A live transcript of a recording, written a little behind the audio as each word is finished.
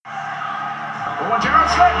I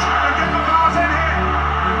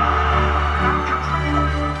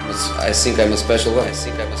think I'm a special one.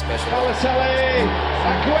 Balotelli,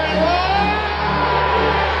 Aguero!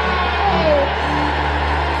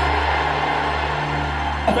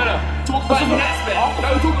 Better talk about net spend.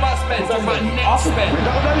 Don't talk about spend. Talk about net spend.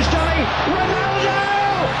 Ronaldo's Johnny. Ronaldo!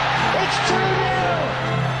 It's 2-0.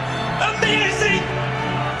 Amazing,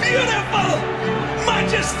 beautiful,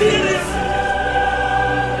 majesterious.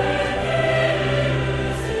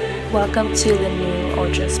 Welcome to the New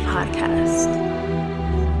Ultras podcast.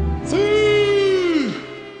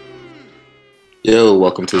 Yo,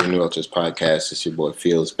 welcome to the New Ultras podcast. It's your boy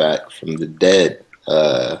Fields back from the dead.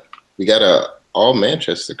 We got a all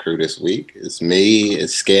Manchester crew this week. It's me,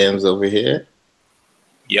 it's Scams over here.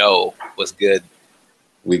 Yo, what's good?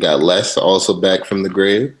 We got Les also back from the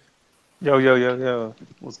grave. Yo.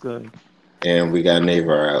 What's good? And we got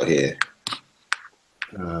Navar out here.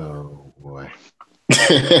 Oh boy.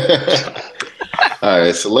 All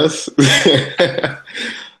right, so let's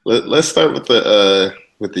start with the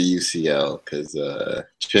UCL because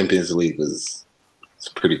Champions League was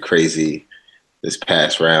pretty crazy this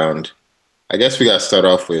past round. I guess we got to start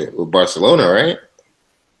off with Barcelona, right?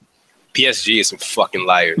 PSG is some fucking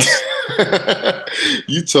liars.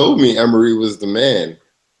 You told me Emery was the man.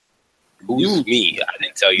 Who's me? I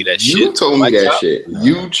didn't tell you that shit. You told me that shit.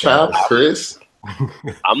 You Chop, Chris.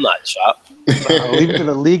 I'm not Chop. Leave it to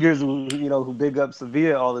the leaguers who big up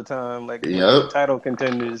Sevilla all the time, like title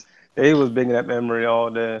contenders. They was bigging up Emery all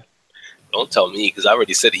day. Don't tell me, because I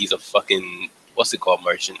already said he's a fucking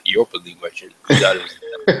merchant, Europa League merchant. Yeah,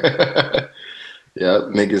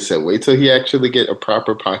 niggas said wait till he actually get a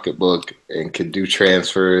proper pocketbook and could do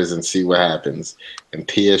transfers and see what happens. And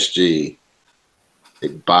PSG, they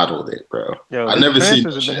bottled it, bro. Yo, I never seen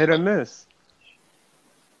transfers have been hit or miss.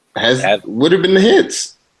 Would have been the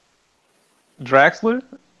hits. Draxler,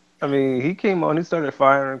 I mean, he came on, he started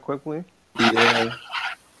firing quickly. Yeah,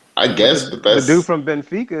 I guess, but that's the dude from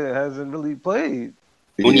Benfica hasn't really played.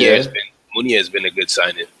 Munier has been a good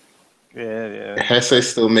signing. Yeah. Hesse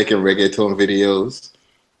still making reggaeton videos.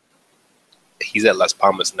 He's at Las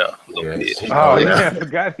Palmas now. Oh, yeah, I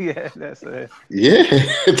forgot he had that. Yeah,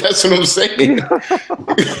 that's what I'm saying.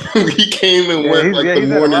 He came and went like the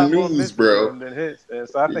morning news, bro.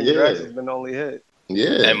 So I think Draxler's been the only hit.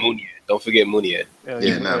 Yeah. And Munier. Don't forget Munier.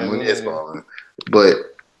 Munier's balling.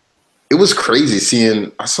 But it was crazy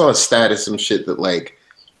seeing, I saw a status and shit that like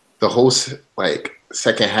the whole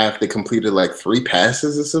second half they completed like 3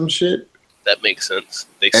 passes or some shit. That makes sense.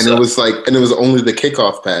 It was only the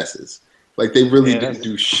kickoff passes. Like they really didn't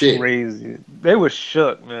do shit. Crazy. They were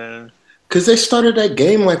shook, man. Because they started that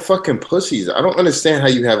game like fucking pussies. I don't understand how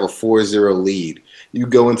you have a 4-0 lead. You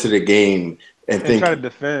go into the game and think try to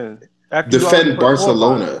defend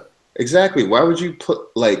Barcelona. Exactly. Why would you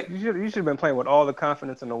put like? You should have been playing with all the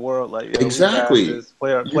confidence in the world. Like exactly. You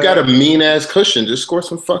got a mean ass cushion. Just score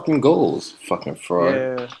some fucking goals. Fucking fraud.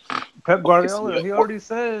 Yeah. Pep Guardiola. He already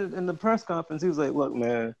said in the press conference. He was like, "Look,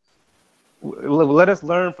 man, let us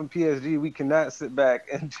learn from PSG. We cannot sit back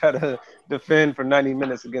and try to defend for 90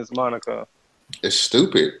 minutes against Monaco." It's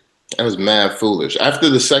stupid. That was mad foolish. After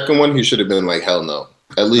the second one, he should have been like, "Hell no."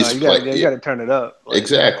 At least you got to turn it up. Like,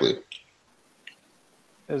 exactly.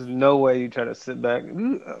 There's no way you try to sit back.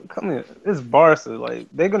 Come here. It's Barca. Like,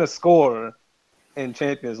 they're going to score in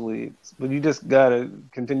Champions League. But you just got to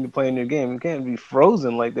continue playing your game. You can't be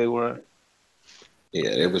frozen like they were.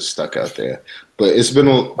 Yeah, they were stuck out there. But it's been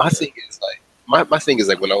my thing is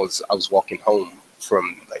like when I was walking home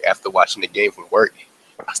from like after watching the game from work,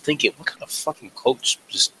 I was thinking, what kind of fucking coach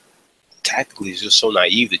just tactically is just so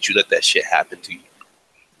naive that you let that shit happen to you?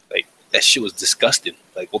 Like, that shit was disgusting.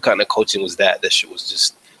 Like, what kind of coaching was that? That shit was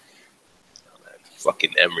just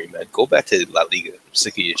fucking Emery, man. Go back to La Liga. I'm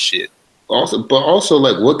sick of your shit. Also,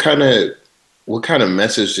 like, what kind of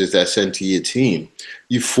message does that send to your team?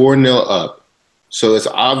 You 4-0 up, so it's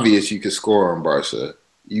obvious you can score on Barca.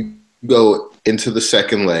 You go into the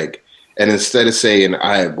second leg, and instead of saying,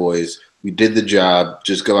 "All right, boys, we did the job.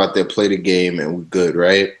 Just go out there, play the game, and we're good,"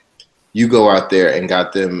 right? You go out there and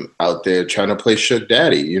got them out there trying to play Shook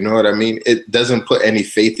Daddy. You know what I mean? It doesn't put any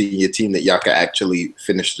faith in your team that y'all can actually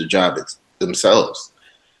finish the job themselves.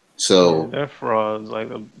 So they're frauds. Like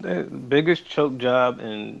the biggest choke job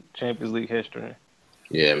in Champions League history.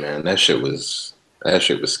 Yeah, man, that shit was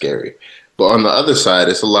scary. But on the other side,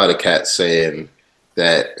 it's a lot of cats saying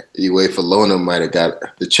that UEFA Lona might have got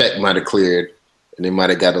the check, might have cleared, and they might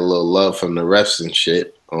have got a little love from the refs and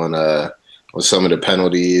shit on some of the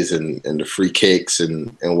penalties and the free kicks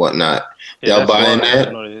and whatnot. Yeah, y'all buying that?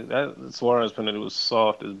 That Suarez penalty was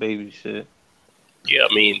soft as baby shit. Yeah,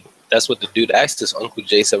 I mean, that's what the dude asked us. Uncle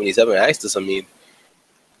J77 asked us. I mean,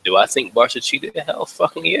 do I think Barca cheated? Hell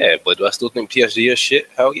fucking yeah. But do I still think PSG is shit?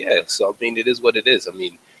 Hell yeah. So, I mean, it is what it is. I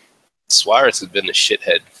mean, Suarez has been a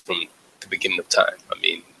shithead from the beginning of time. I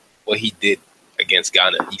mean, what he did against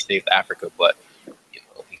Ghana, he saved Africa, but,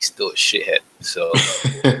 he's still a shithead. So,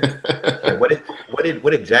 what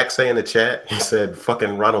did Jack say in the chat? He said, fucking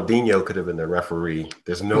Ronaldinho could have been the referee.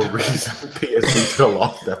 There's no reason PSG could have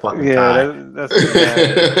lost that fucking tie. That's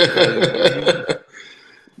bad.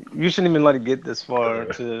 You shouldn't even let it get this far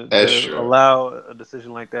to allow a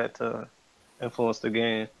decision like that to influence the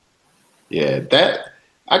game. Yeah,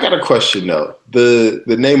 I got a question though. The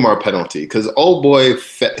Neymar penalty, because old boy,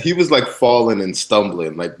 he was like falling and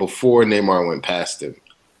stumbling like before Neymar went past him.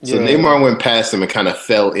 So Neymar went past him and kind of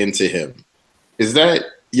fell into him. Is that,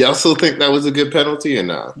 y'all still think that was a good penalty or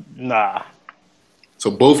not? Nah. So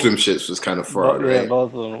both of them shits was kind of fraud, right? Yeah,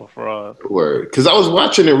 both of them were fraud. Word. Because I was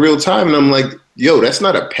watching it real time and I'm like, yo, that's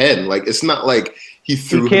not a pen. Like, it's not like he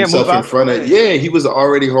threw himself in front of. Yeah, he was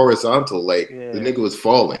already horizontal. Like, the nigga was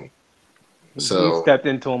falling. So he stepped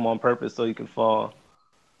into him on purpose so he could fall.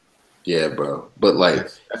 Yeah, bro. But like,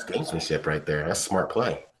 that's gamesmanship right there. That's smart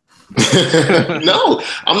play. No,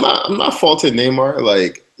 I'm not faulting Neymar.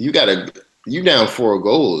 Like, you down 4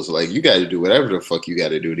 goals. Like, you got to do whatever the fuck you got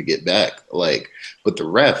to do to get back. Like, but the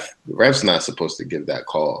ref's not supposed to give that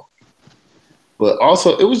call. But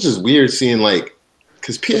also, it was just weird seeing, like,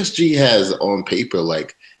 because PSG has on paper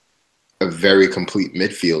like a very complete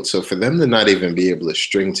midfield. So for them to not even be able to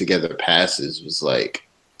string together passes was like,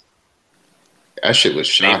 that shit was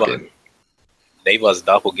shocking. Neymar's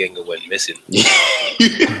doppelganger went missing.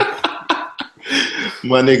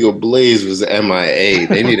 My nigga Blaze was MIA.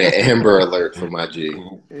 They need an Amber Alert for my G.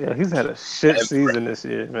 Yeah, he's had a shit season this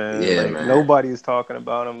year, man. Yeah, like, man. Nobody's talking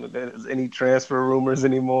about him. There's any transfer rumors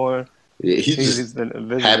anymore. Yeah, he's been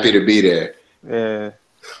invisible. happy to be there. Yeah.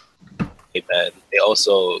 Hey, man. They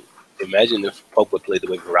also, imagine if Pogba played the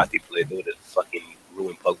way Verratti played. They would have fucking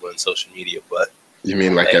ruined Pogba on social media. But you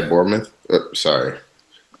mean like at Bournemouth? Sorry.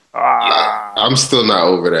 I'm still not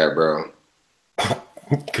over that, bro.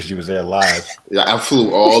 Because you was there live. Yeah, I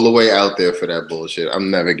flew all the way out there for that bullshit.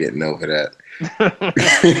 I'm never getting over that.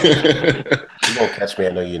 You won't catch me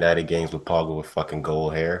at no United games with Pogba with fucking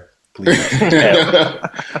gold hair. Please.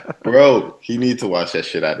 Bro, he needs to wash that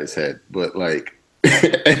shit out of his head. But like,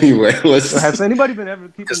 anyway, let's. So has anybody been ever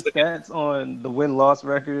keeping stats on the win-loss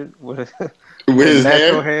record with his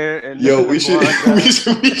natural hair? And yo, we should do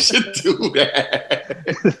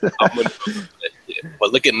that. I'm gonna do that shit.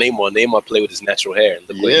 But look at Neymar. Neymar played with his natural hair. And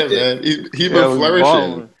look what he did. Man, he been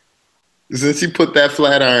flourishing. Since he put that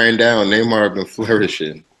flat iron down, Neymar been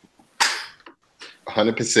flourishing.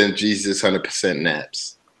 100% Jesus, 100%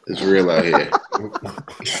 naps. It's real out here.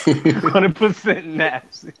 100%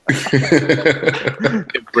 naps.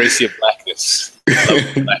 Embrace your blackness.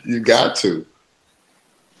 You got to.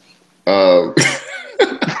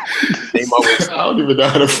 Neymar I don't even know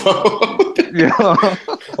how to follow. Yeah.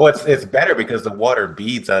 Well, it's better because the water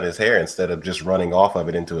beads on his hair instead of just running off of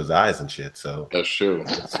it into his eyes and shit. So that's true.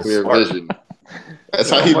 It's Clear smart. vision. That's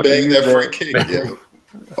how he banged that front kick. Yeah.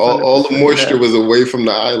 All the moisture was away from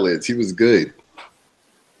the eyelids. He was good.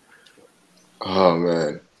 Oh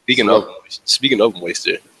man. Speaking of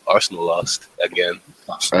moisture, Arsenal lost again.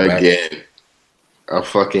 Again.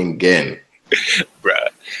 Again. Bruh.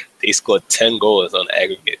 They scored 10 goals on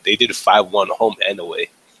aggregate. They did 5-1 home and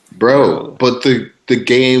away. Bro, but the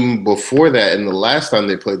game before that and the last time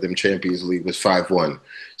they played them Champions League was 5-1.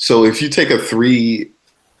 So if you take a 3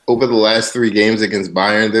 over the last 3 games against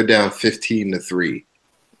Bayern, they're down 15-3.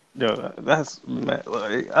 Yo, that's like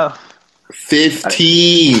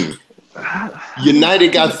 15.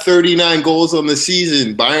 United got 39 goals on the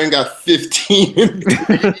season. Bayern got 15 in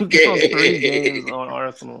 3 games on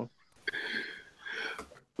Arsenal.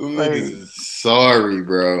 Sorry,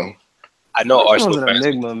 bro. I know Arsenal an fans.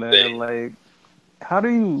 enigma, man. Like, how do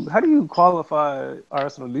you qualify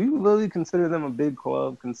Arsenal? Do you really consider them a big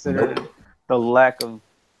club, considering the lack of?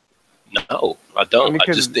 No, I don't. I mean, I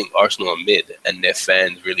just think Arsenal are mid, and their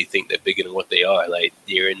fans really think they're bigger than what they are. Like,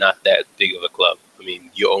 you're not that big of a club. I mean,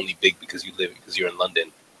 you're only big because you're in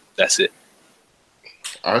London. That's it.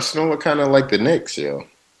 Arsenal are kind of like the Knicks, yo.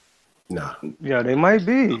 Nah. Yeah, they might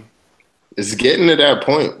be. It's getting to that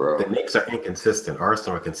point, bro. The Knicks are inconsistent.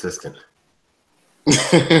 Arsenal are consistent.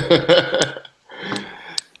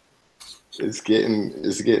 It's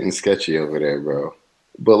getting sketchy over there, bro.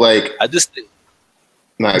 But like, I just think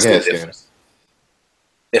their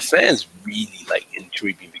fans really like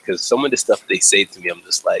intrigue me because some of the stuff they say to me, I'm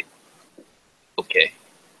just like, okay,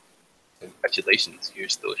 congratulations, you're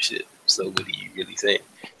still shit. So what are you really saying?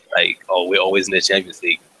 Like, oh, we're always in the Champions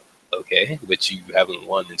League. Okay, but you haven't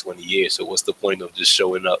won in 20 years, so what's the point of just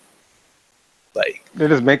showing up? Like, They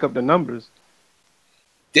just make up the numbers.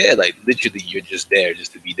 yeah, like literally, you're just there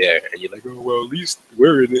just to be there, and you're like, oh well, at least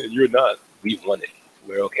we're in it, and you're not. We've won it.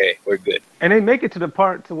 We're okay. We're good. And they make it to the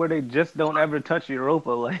part to where they just don't ever touch Europa.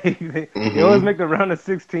 Like they always make the round of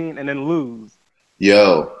 16 and then lose.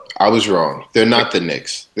 Yo, I was wrong. They're not the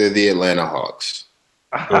Knicks. They're the Atlanta Hawks.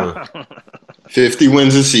 50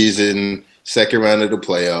 wins a season, second round of the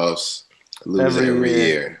playoffs, lose every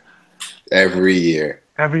year. Every year.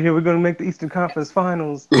 Every year we're gonna make the Eastern Conference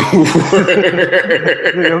Finals. We're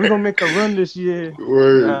gonna make a run this year.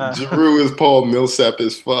 Word. Giroux is Paul Millsap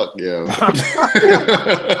as fuck, yo.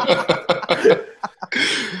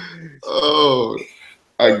 Oh,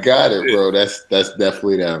 I got it, bro. That's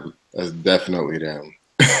definitely them. That's definitely them.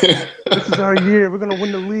 This is our year. We're gonna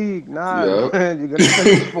win the league. Nah, you're gonna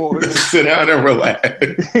finish fourth. Sit down and relax.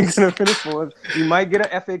 You're gonna finish fourth. You might get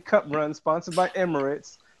an FA Cup run sponsored by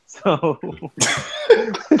Emirates. So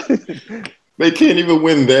they can't even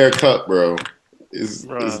win their cup, bro. It's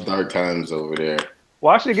dark times over there.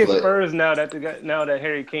 Watch it get Spurs now that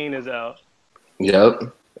Harry Kane is out.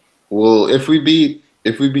 Yep. Well, if we beat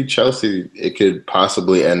Chelsea, it could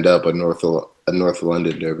possibly end up a North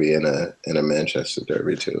London derby and a Manchester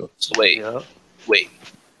derby too. So wait.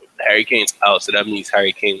 Harry Kane's out, so that means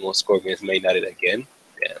Harry Kane won't score against Man United again.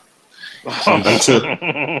 Yeah.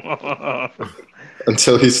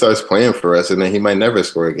 Until he starts playing for us, and then he might never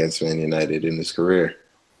score against Man United in his career.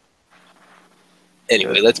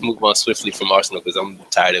 Anyway, let's move on swiftly from Arsenal because I'm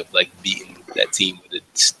tired of like beating that team with a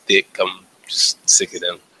stick. I'm just sick of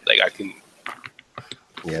them. Like I can.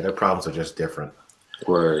 Yeah, their problems are just different.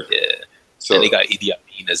 Word. Yeah. So and they got Idi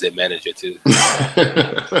Amin as their manager too.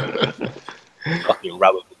 Fucking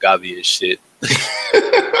Robert Mugabe and shit.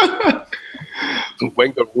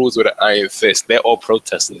 Wenger rules with an iron fist. They're all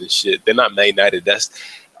protesting and shit. They're not Man United.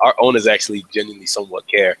 Our owners actually genuinely somewhat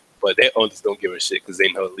care, but their owners don't give a shit because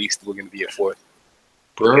they know at least we're going to be at fourth.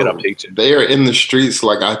 Bro, they are in the streets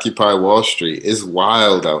like Occupy Wall Street. It's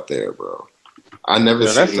wild out there, bro. I never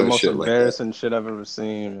seen no shit like that. That's the most embarrassing shit I've ever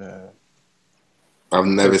seen, man. I've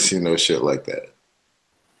never seen no shit like that.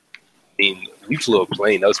 I mean, we flew a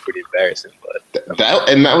plane. That was pretty embarrassing, but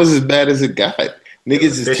that was as bad as it got.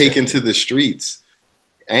 Niggas is taken to the streets.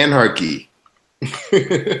 Anarchy.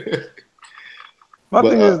 My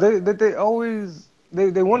thing is they always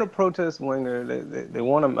they want to protest Wenger. They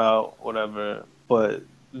want him out, whatever. But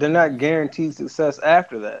they're not guaranteed success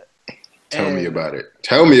after that. Tell me about it.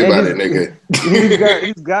 Tell me about it, nigga.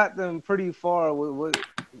 He's got them pretty far with what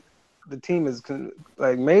the team is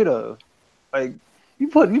like made of. Like you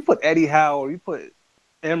put Eddie Howe or you put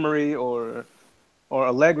Emery or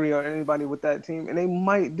Allegri or anybody with that team, and they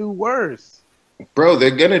might do worse. Bro, they're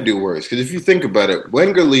going to do worse. Because if you think about it,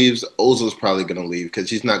 Wenger leaves, Ozil's probably going to leave because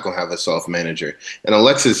he's not going to have a soft manager. And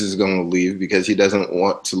Alexis is going to leave because he doesn't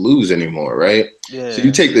want to lose anymore, right? Yeah. So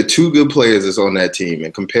you take the two good players that's on that team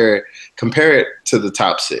and compare it to the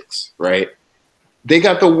top six, right? They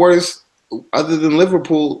got the worst, other than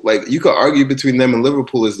Liverpool. Like, you could argue between them and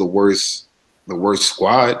Liverpool is the worst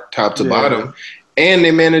squad, top to bottom. And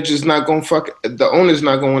their manager's not going to the owner's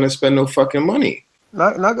not going to spend no fucking money.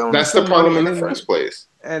 Not going. That's the problem in the first place.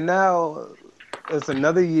 And now it's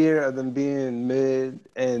another year of them being mid,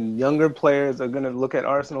 and younger players are going to look at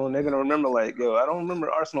Arsenal and they're going to remember, like, yo, I don't remember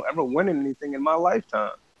Arsenal ever winning anything in my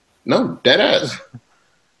lifetime. No, dead ass.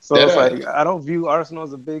 So it's like I don't view Arsenal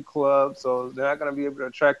as a big club, so they're not going to be able to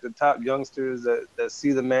attract the top youngsters that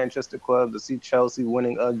see the Manchester club, to see Chelsea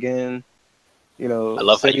winning again. You know, I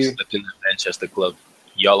love how you slipped in the Manchester club.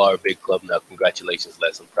 Y'all are a big club now. Congratulations,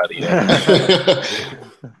 Les. I'm proud of you.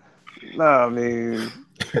 Nah, I mean,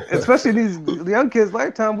 especially the young kids'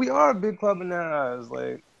 lifetime, we are a big club in their eyes.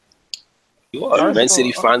 Like, you are. Man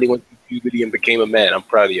City finally went through puberty and became a man. I'm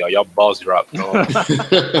proud of y'all. Y'all balls dropped. Well,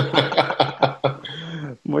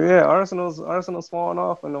 yeah, Arsenal's falling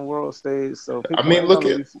off in the world stage. So I mean, look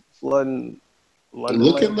at flooding.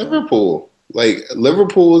 Look at Liverpool. Like,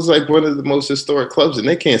 Liverpool is like one of the most historic clubs, and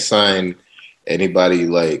they can't sign anybody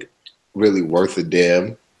like really worth a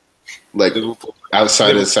damn, like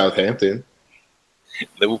outside of Southampton.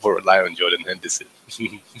 Liverpool rely on Jordan Henderson.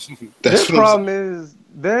 The problem is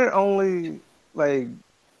they're only like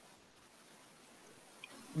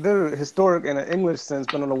they're historic in an English sense,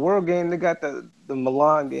 but on the world game they got the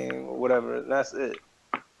Milan game or whatever. And that's it.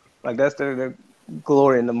 Like that's their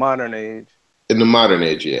glory in the modern age. In the modern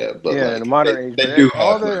age, yeah. But yeah, like, in the modern age. They do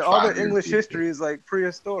all the English history is like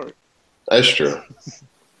prehistoric. That's true.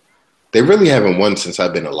 They really haven't won since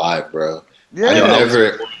I've been alive, bro.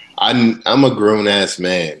 Yeah. I'm a grown ass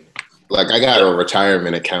man. Like I got a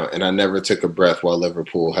retirement account, and I never took a breath while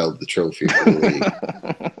Liverpool held the trophy for the league.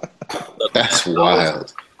 That's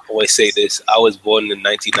wild. I always say this. I was born in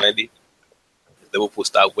 1990. Liverpool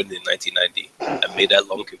stopped winning in 1990. I made that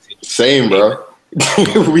long continue. Same, bro.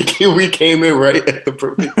 we came in right at the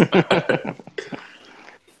perfect.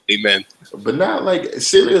 Amen. But not like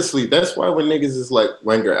seriously. That's why when niggas is like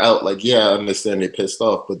Wenger out, like yeah, I understand they pissed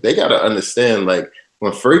off, but they gotta understand like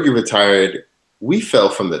when Fergie retired, we fell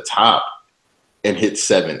from the top and hit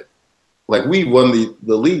 7th. Like we won the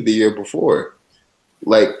league the year before.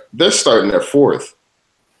 Like they're starting at 4th.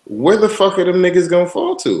 Where the fuck are them niggas gonna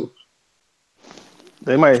fall to?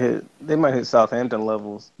 They might hit Southampton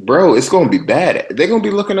levels. Bro, it's gonna be bad. They're gonna be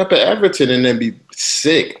looking up at Everton and then be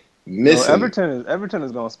sick, missing. No, Everton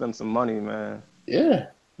is gonna spend some money, man. Yeah.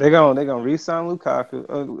 They're gonna re-sign Lukaku.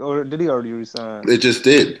 Or did he already re-sign? They just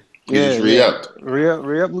did. He just re-upped.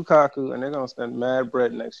 Re-up Lukaku, and they're gonna spend mad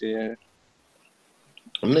bread next year.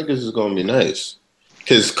 Them niggas is gonna be nice.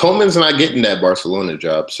 Cause Coleman's not getting that Barcelona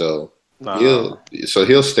job, so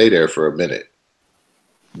he'll stay there for a minute.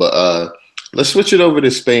 But let's switch it over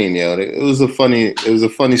to Spain, yo. It was a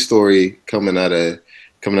funny story coming out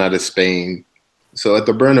of Spain. So at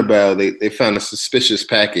the Bernabeu, they found a suspicious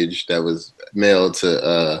package that was mailed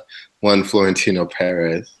to one Florentino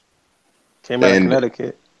Perez. Came out of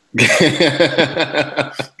Connecticut.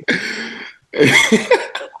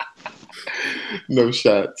 No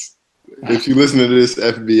shots. If you listen to this,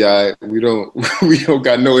 FBI, we don't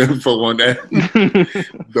got no info on that.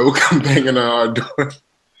 Don't come banging on our door.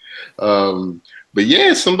 But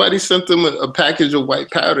yeah, somebody sent them a package of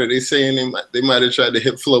white powder. They saying they might have tried to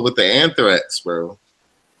hit Flo with the anthrax, bro.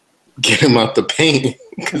 Get him out the paint.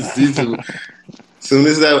 Because soon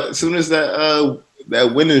as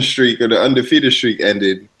that winning streak or the undefeated streak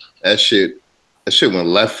ended, that shit went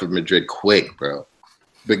left for Madrid quick, bro.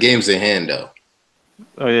 But games in hand though.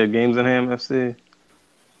 Oh yeah, games in hand, FC.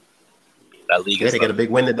 That league they got a big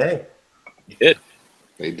win today. They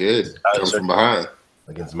did. Come from behind.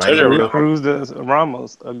 Against Sergio Cruz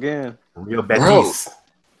Ramos again. Real Betis.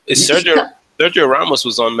 If Sergio Ramos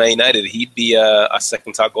was on Man United, he'd be our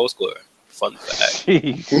second top goal scorer. Fun fact.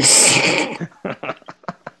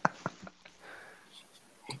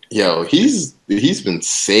 Yo, he's been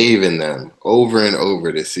saving them over and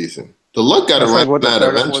over this season. The luck got to run out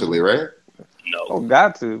eventually, right? No. Oh,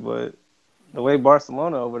 got to, but the way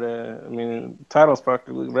Barcelona over there, I mean, the title's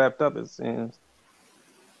practically wrapped up, it seems.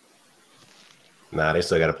 Nah, they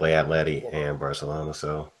still got to play Atleti and Barcelona,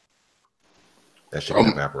 so that should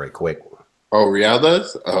evaporate quick. Oh, Real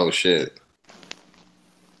does? Oh, shit.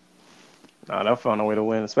 Nah, they'll find a way to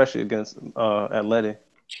win, especially against Atleti.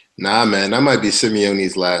 Nah, man, that might be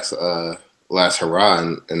Simeone's last hurrah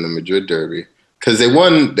in the Madrid derby, because they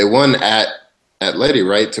won at Atleti,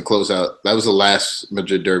 right, to close out. That was the last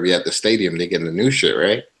Madrid derby at the stadium. They getting the new shit,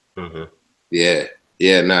 right? Mm-hmm. Yeah.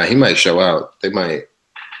 Nah, he might show out. They might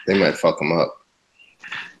fuck him up.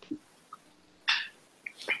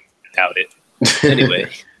 Doubt it. Anyway.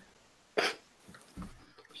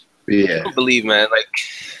 Yeah. I don't believe, man. Like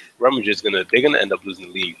Real Madrid's they're gonna end up losing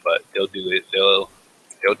the league, but they'll do it. They'll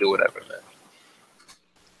do whatever,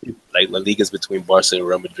 man. Like La Liga's between Barca and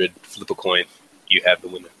Real Madrid. Flip a coin, you have the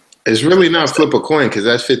winner. It's really not flip a coin because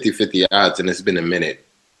that's 50-50 odds, and it's been a minute.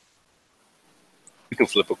 You can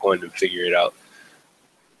flip a coin and figure it out.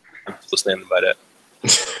 I'm still standing by that.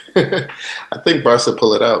 I think Barca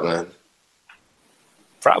pull it out, man.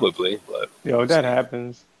 Probably, but yo, that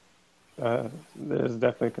happens. There's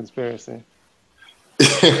definitely a conspiracy.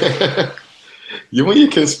 You want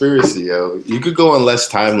your conspiracy, yo. You could go on Less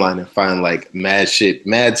Timeline and find like mad shit,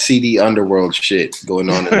 mad seedy underworld shit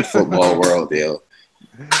going on in the football world, yo.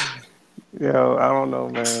 Yo, I don't know,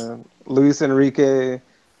 man. Luis Enrique,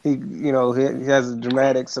 he has a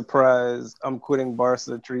dramatic surprise I'm quitting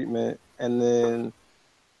Barca treatment, and then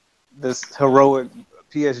this heroic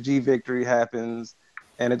PSG victory happens,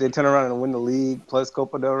 and if they turn around and win the league plus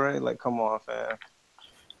Copa del Rey, like, come on, fam.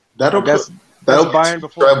 That's Bayern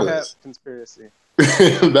before Pep conspiracy.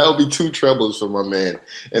 That'll be 2 trebles for my man,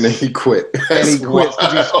 and then he quit. And he quits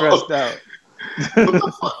because he's stressed out. What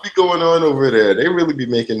the fuck be going on over there? They really be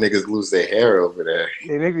making niggas lose their hair over there.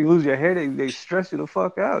 They make you lose your hair. They stress you the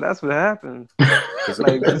fuck out. That's what happens.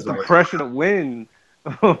 Like, it's the pressure to win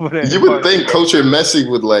over there. You would think Coach Messi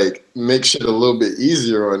would like make shit a little bit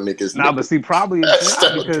easier on niggas. Nah, but see, probably it's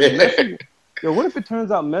not because Messi. Yo, what if it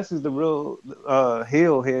turns out Messi's the real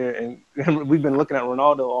heel here, and we've been looking at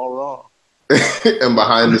Ronaldo all wrong? And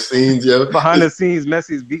behind the scenes, yo. Behind the scenes,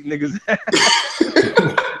 Messi's beating niggas' ass.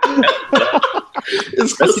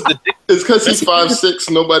 It's because he's 5'6".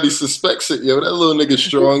 Nobody suspects it, yo. That little nigga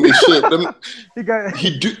strong as shit.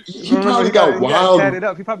 He probably got wild. Tatted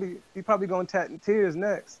up. He probably going to tat tears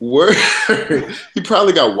next. Word. He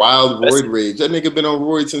probably got wild roid rage. That nigga been on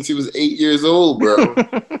roid since he was 8 years old, bro.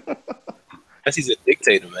 He's a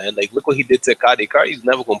dictator, man. Like, look what he did to Cardi. Cardi's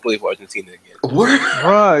never gonna play for Argentina again. Word.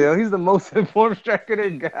 Bro, yo, he's the most informed striker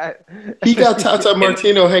they got. He got Tata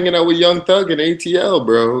Martino hanging out with Young Thug and ATL,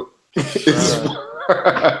 bro.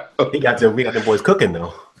 We got them boys cooking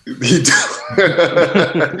though.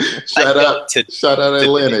 Shout out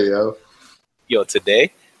Atlanta, yo. Yo,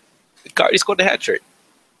 today, Cardi scored a hat trick.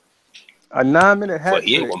 A 9-minute hat But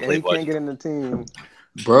he trick, ain't gonna and play he ball. can't get in the team.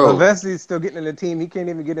 Bro, Vesti's still getting in the team. He can't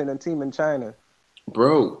even get in a team in China.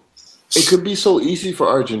 bro, it could be so easy for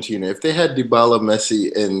Argentina if they had Dybala,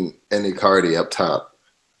 Messi, and Icardi up top.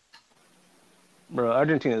 Bro,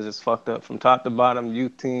 Argentina's just fucked up from top to bottom.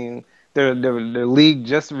 Youth team, their league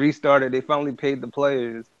just restarted. They finally paid the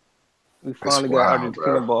players. We finally got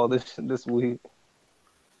Argentina ball this week.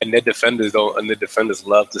 And their defenders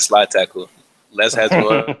love to slide tackle. Les has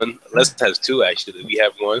one. Les has two actually. We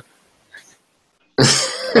have one.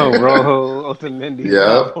 Rojo, Otamendi.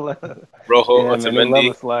 Yeah. Rojo, Man, they love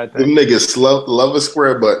Otamendi. a slide Them niggas love a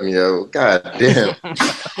square button, yo. God damn.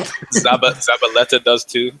 Zabaleta does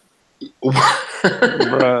too.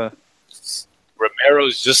 Bruh.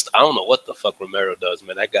 Romero's just, I don't know what the fuck Romero does,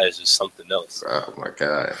 man. That guy is just something else. Oh my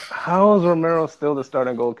god. How is Romero still the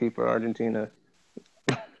starting goalkeeper of Argentina?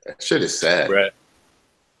 That shit is sad. Right.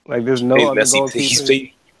 Like, there's no other goalkeeper.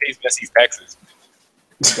 He pays Messi's taxes.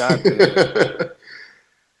 Got to.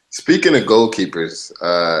 Speaking of goalkeepers,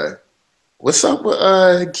 what's up with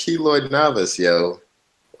Keylor Navas, yo?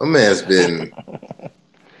 My man's been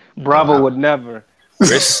Bravo would never.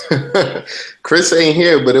 Chris ain't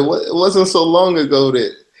here, but it wasn't so long ago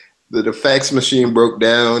that the fax machine broke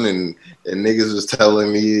down and niggas was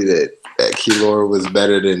telling me that Keylor was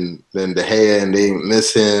better than De Gea and they didn't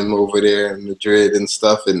miss him over there in Madrid and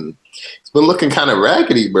stuff, and it's been looking kind of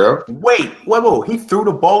raggedy, bro. Wait, he threw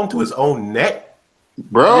the ball into his own net,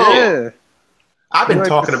 Bro. Yeah. I've been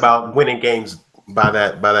talking about winning games by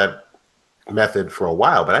that method for a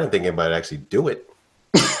while, but I didn't think anybody would actually do it.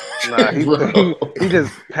 Nah, he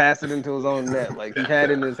just passed it into his own net. Like, he had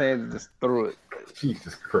it in his hands and just threw it.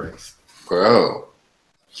 Jesus Christ. Bro.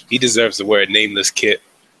 He deserves to wear a nameless kit.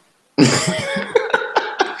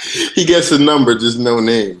 He gets a number, just no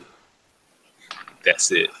name.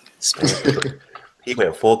 That's it. He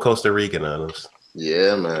went full Costa Rican on us.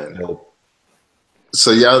 Yeah, man.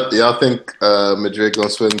 So y'all think Madrid gonna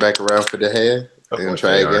swing back around for De Gea? They're gonna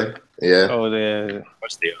try again? Yeah. Oh, yeah. Of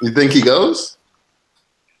course they are. You think he goes?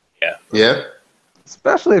 Yeah. Yeah.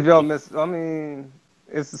 Especially if y'all miss. I mean,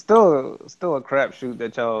 it's still a crapshoot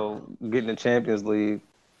that y'all get in the Champions League.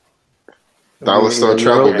 That was still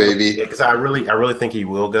trouble, baby. Yeah, because I really think he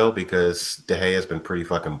will go because De Gea has been pretty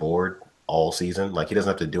fucking bored all season. Like, he doesn't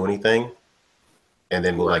have to do anything, and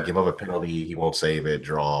then we'll give up a penalty. He won't save it,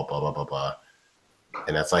 draw, blah blah blah blah,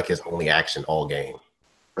 and that's like his only action all game.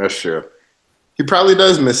 That's true. He probably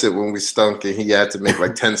does miss it when we stunk and he had to make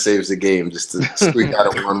like 10 saves a game just to squeak out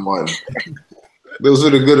a 1-1. Those were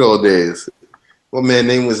the good old days. Well, man,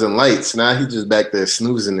 name was in lights. Now he just back there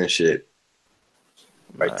snoozing and shit.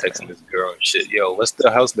 Like texting this girl and shit. Yo, what's the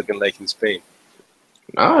house looking like in Spain?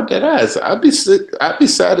 Nah, dead ass. I'd be sick. I'd be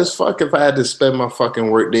sad as fuck if I had to spend my fucking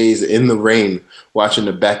work days in the rain watching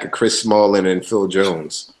the back of Chris Smalling and Phil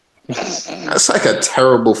Jones. That's like a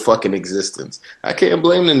terrible fucking existence. I can't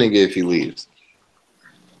blame the nigga if he leaves.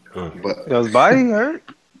 But Was Bailly hurt?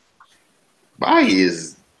 Bailly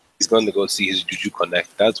is. He's going to go see his Juju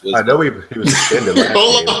Connect. That's what I know he was suspended last game.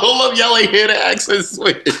 Hold up, y'all ain't hear the accent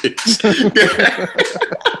switch.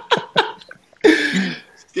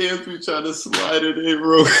 Scams be trying to slide it in,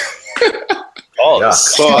 bro.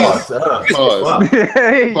 Pause. Pause.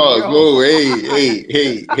 Hey, Pause. yo. Whoa,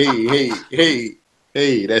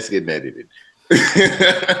 hey, that's getting edited.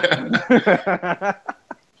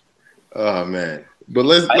 Oh man. But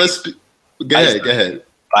let's go ahead.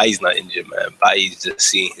 Bailly's not injured, man. Bailly's just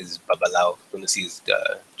seeing his babalao. Going to see his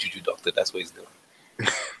Juju doctor. That's what he's doing.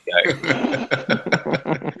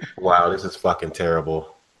 Yeah. Wow, this is fucking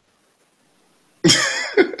terrible.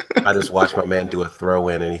 I just watched my man do a throw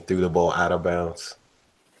in and he threw the ball out of bounds.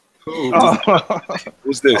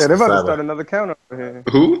 Who's this? Yeah, they're about to start another counter over here.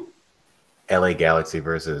 Who? LA Galaxy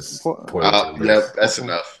versus Portland. Yep, that's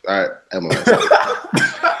enough. All right, MLS.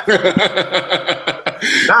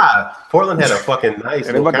 Nah, Portland had a fucking nice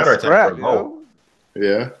Yeah, they're little about to counterattack scrap, for a goal.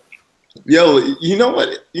 Yeah. Yo, you know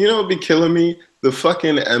what? You know what'd be killing me? the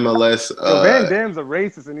fucking MLS. Yo, Van Damme's a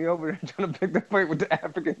racist, and he over here trying to pick the fight with the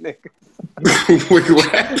African niggas. Wait,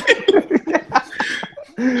 what?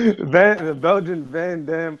 The Belgian Van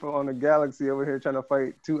Damme on the Galaxy over here trying to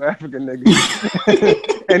fight 2 African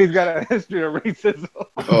niggas, and he's got a history of racism.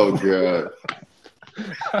 Oh god,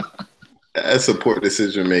 that's a poor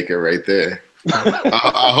decision maker right there.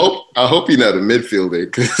 I hope he's not a midfielder,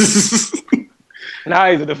 because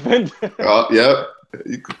Now he's a defender. oh, yep,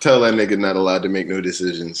 you can tell that nigga not allowed to make no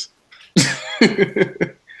decisions.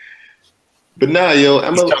 But nah, yo,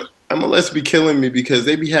 MLS be killing me because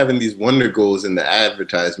they be having these wonder goals in the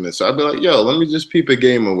advertisements. So I'd be like, yo, let me just peep a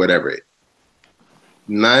game or whatever.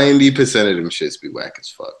 90% of them shits be whack as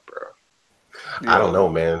fuck, bro. I don't know,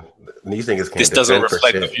 man. These niggas can't. This doesn't defend for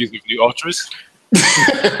reflect the shit. views of the ultras.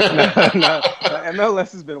 No,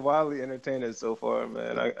 MLS has been wildly entertaining so far,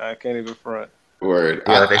 man. I can't even front. Word.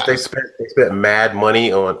 Yeah, they spent mad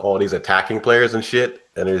money on all these attacking players and shit,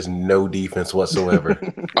 and there's no defense whatsoever.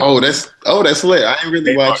 Oh, that's lit. I ain't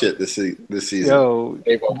really watch it this season. Yo,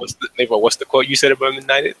 What's the quote you said about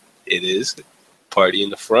United? It is party in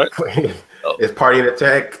the front. It's party and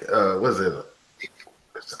attack. What is it?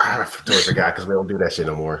 I forgot because we don't do that shit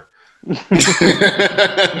no more.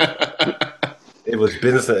 It was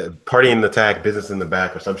business, party in the attack, business in the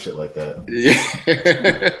back, or some shit like that.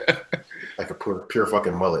 Yeah. Like a pure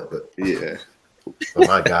fucking mullet, but Yeah. oh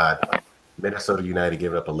my god, Minnesota United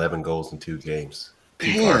gave up 11 goals in 2 games.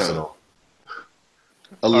 Peak Damn. Arsenal.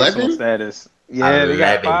 Arsenal 11? status. Yeah, they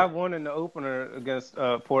got 11. 5-1 in the opener against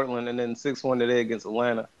Portland, and then 6-1 today against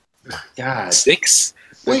Atlanta. God. 6.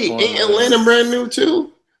 Wait, 6-1. ain't Atlanta brand new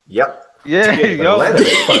too? Yep. Yeah, yo, Atlanta,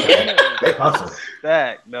 they hustle.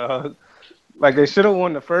 stack, dog. Like they should have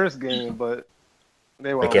won the first game, but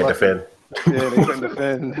they were They can't unlucky. defend. Yeah, they couldn't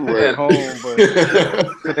defend Right. at home, but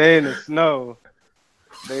today in the snow,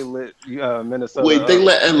 they lit Minnesota. Wait, they up.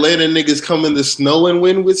 let Atlanta niggas come in the snow and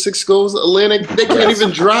win with 6 goals? Atlanta, they can't Yes.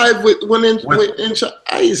 even drive with 1 inch of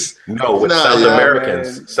ice. No, with Nah, South yeah,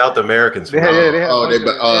 Americans. man. South Americans. They had, yeah, they had Oh, a they bunch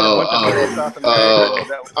be- of- they had a bunch of oh, people South oh, Americans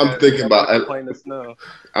that- I'm thinking that about was it. playing the snow.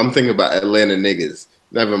 I'm thinking about Atlanta niggas.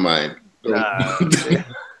 Never mind. Nah,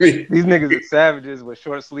 these niggas are savages with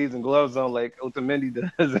short sleeves and gloves on like Otamendi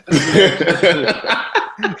does.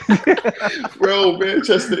 Bro,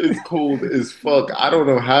 Manchester is cold as fuck. I don't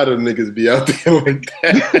know how the niggas be out there like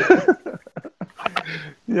that.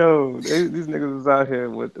 Yo, these niggas was out here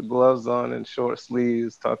with the gloves on and short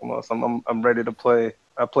sleeves, talking about something. I'm ready to play.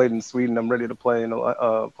 I played in Sweden. I'm ready to play in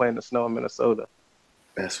the snow in Minnesota.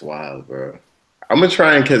 That's wild, bro. I'm gonna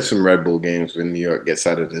try and catch some Red Bull games when New York gets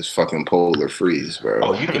out of this fucking polar freeze, bro.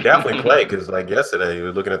 Oh, you can definitely play because, like yesterday, we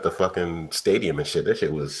were looking at the fucking stadium and shit. That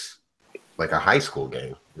shit was like a high school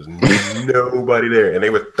game. There was nobody there, and they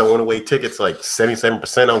were throwing away tickets like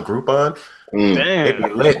 77% on Groupon. It'd be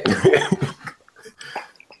lit.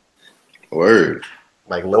 Word.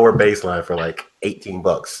 Like lower baseline for like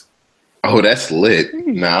 $18. Oh, that's lit.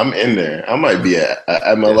 Nah, I'm in there. I might be a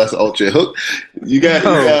MLS Ultra hook. You got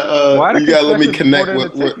let me connect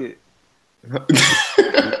with.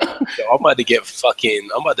 Yo, I'm about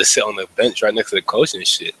to sit on the bench right next to the coach and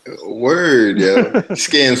shit. Word, yo.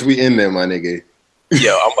 Scams, we in there, my nigga.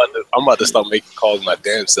 Yo, I'm about to start making calls my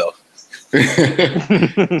damn self.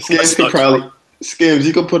 Scams,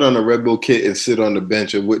 you could put on a Red Bull kit and sit on the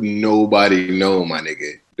bench and wouldn't nobody know, my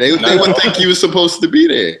nigga. They wouldn't think you were supposed to be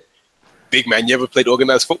there. Big man, you ever played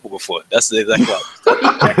organized football before? That's exactly what.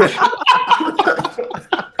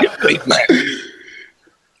 Big man.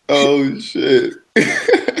 Oh shit.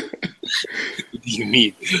 What do you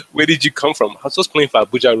mean? Where did you come from? I was playing for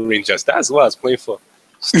Abuja Rangers. That's what I was playing for.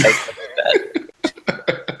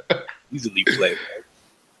 Easily played, man.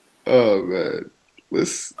 Oh man. Me and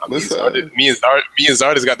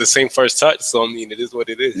Zardes got the same first touch, so I mean, it is what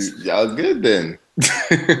it is. Y'all good then.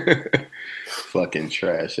 Fucking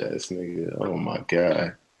trash ass nigga. Oh my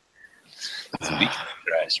god. Speaking of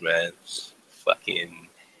trash, man. Fucking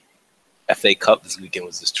FA Cup this weekend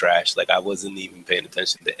was just trash. Like I wasn't even paying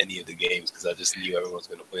attention to any of the games because I just knew everyone was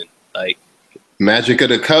gonna win. Like Magic of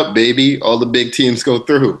the Cup, baby. All the big teams go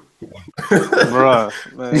through. Bruh,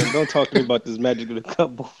 man, don't talk to me about this Magic of the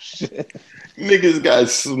Cup bullshit. Niggas got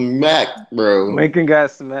smacked, bro. Lincoln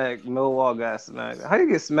got smacked. Millwall got smacked. How you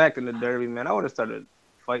get smacked in the derby, man? I would have started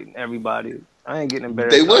fighting everybody. I ain't getting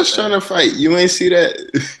embarrassed. They was trying to fight. You ain't see that?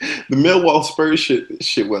 The Millwall Spurs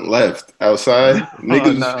shit went left outside.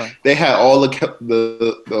 Niggas, no. They had all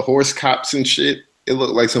the horse cops and shit. It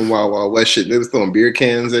looked like some Wild Wild West shit. They was throwing beer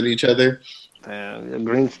cans at each other. Damn,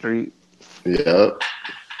 Green Street. Yep.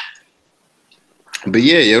 But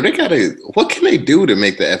yeah, yo, they gotta. What can they do to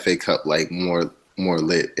make the FA Cup like more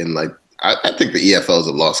lit? And like, I think the EFL is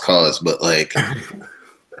a lost cause, but like,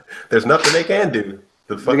 There's nothing they can do.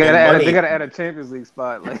 The They fucking gotta money, add a Champions League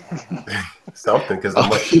spot. Like, something, because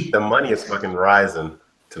the money is fucking rising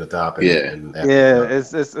to the top. And yeah,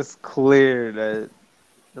 it's clear that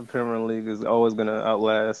the Premier League is always gonna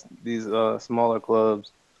outlast these smaller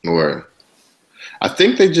clubs. or I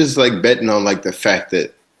think they just like betting on like the fact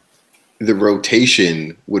that the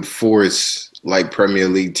rotation would force like Premier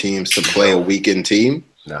League teams to play a weekend team.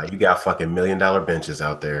 Nah, you got fucking $1 million benches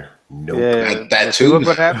out there. Nope. Yeah, That see too.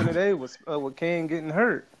 what happened today with Kane getting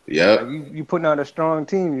hurt. Yeah. Like you putting out a strong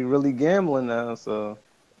team, you're really gambling now. So,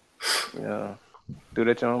 yeah, do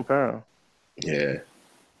that at your own peril. Yeah.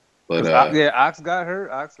 But Ox got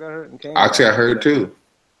hurt, and Kane Ox got hurt too.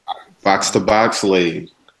 Box to box league.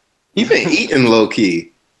 He been eating low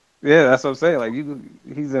key. Yeah, that's what I'm saying. Like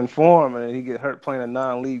he's in form, and he get hurt playing a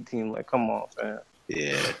non-league team. Like, come on, fam.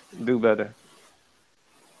 Yeah. Do better.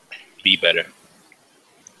 Be better.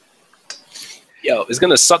 Yo, it's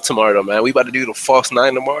gonna suck tomorrow though, man. We about to do the False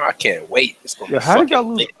 9 tomorrow. I can't wait. It's gonna be How did y'all fucking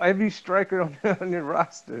lose lit. every striker on your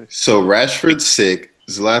roster? So Rashford's sick.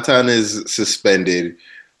 Zlatan is suspended.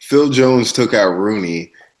 Phil Jones took out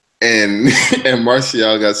Rooney, and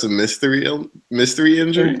Martial got some mystery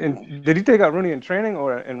injury And did he take out Rooney in training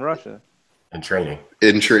or in Russia? In training.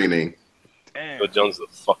 in training. Damn. Phil Jones is a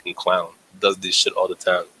fucking clown. Does this shit all the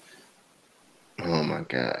time. Oh my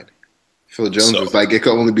god. Phil Jones was like, it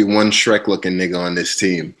could only be one Shrek looking nigga on this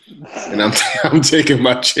team, and I'm taking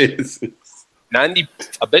my chances. 90.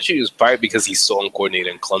 I bet you it was probably because he's so uncoordinated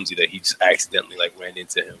and clumsy that he just accidentally like ran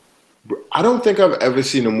into him. I don't think I've ever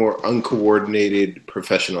seen a more uncoordinated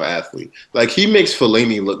professional athlete. Like, he makes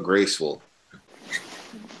Fellaini look graceful.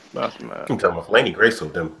 That's mad. I'm talking about Fellaini graceful.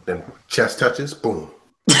 Them chest touches, boom.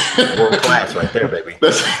 World class right there, baby.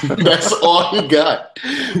 That's all he got.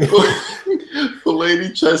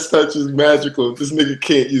 Fellaini chest touch is magical. This nigga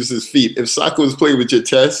can't use his feet. If Saka was playing with your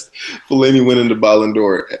chest, Fellaini winning the Ballon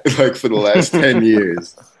d'Or like for the last 10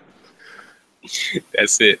 years.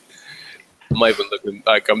 That's it. I'm not even looking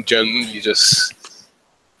like I'm genuinely just.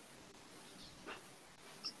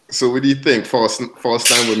 So what do you think? False 9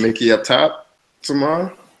 with Mickey up top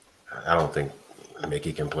tomorrow? I don't think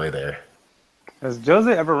Mickey can play there. Has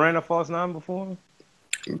Jose ever ran a false 9 before?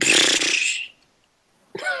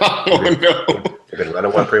 I don't know. They've been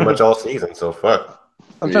running one pretty much all season, so fuck.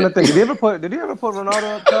 I'm trying to think. Did he ever put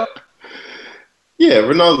Ronaldo up top? Yeah,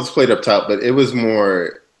 Ronaldo's played up top, but it was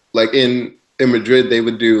more like in Madrid they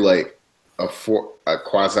would do like a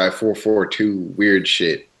quasi 4-4-2 weird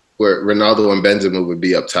shit where Ronaldo and Benzema would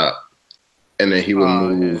be up top, and then he would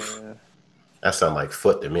move. Yeah. That sounds like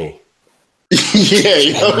foot to me. Yeah,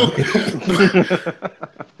 yo.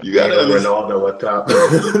 You gotta Ronaldo up top.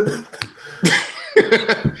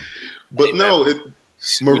 But no,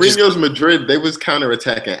 Mourinho's Madrid, they was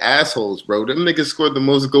counterattacking assholes, bro. Them niggas scored the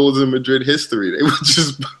most goals in Madrid history. They would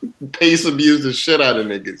just pace abuse the shit out of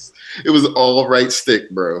niggas. It was all right stick,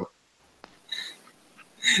 bro.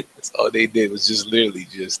 That's all they did was just literally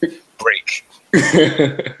just break.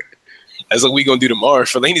 That's what we gonna do tomorrow.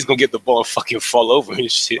 Fellaini's gonna get the ball and fucking fall over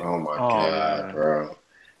and shit. Oh my god, bro.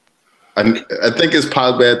 I think it's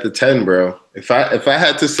Pogba at the 10, bro. If I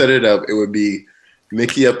had to set it up, it would be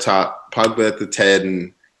Mickey up top, Pogba at the 10,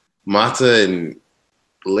 and Mata and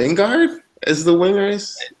Lingard as the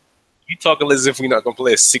wingers. You talking as if we're not gonna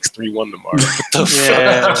play a 6-3-1 tomorrow. What the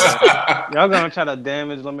fuck? Yeah. Y'all gonna try to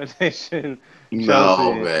damage limitation. No,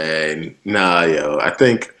 Chelsea. man. Nah, yo. I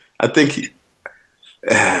think he,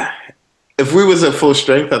 if we was at full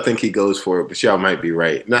strength, I think he goes for it. But y'all might be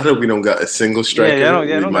right. Not that we don't got a single striker. Yeah, we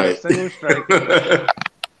don't got a might. single striker.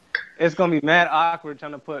 It's gonna be mad awkward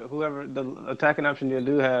trying to put whoever the attacking option you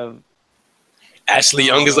do have. Ashley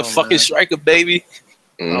Young is a fucking man. striker, baby.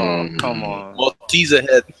 Oh, come on. Maltese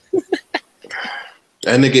ahead.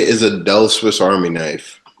 That nigga is a dull Swiss Army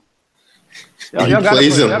knife. Y'all He gotta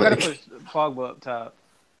plays him put like- Pogba up top.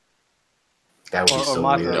 That would be Or so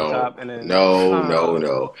Mata weird. up top and then No.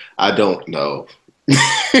 I don't know.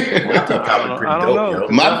 Mata probably pretty I don't dope, know. yo.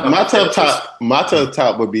 Mata up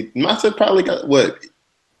top would be. Mata probably got what?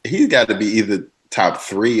 He's got to be either top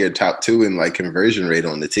 3 or top 2 in like conversion rate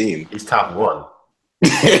on the team. He's top 1. Yeah,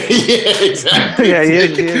 exactly. Yeah, he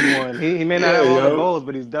is one. He may not Yeah, have all the yo. goals,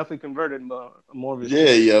 but he's definitely converted more of his.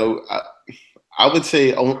 Yeah, yo. I would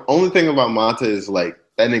say only thing about Mata is like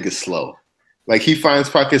that nigga's slow. Like he finds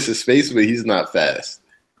pockets of space, but he's not fast,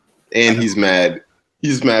 and he's mad.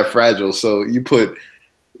 He's mad fragile. So you put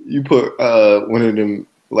one of them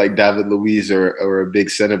like David Luiz or a big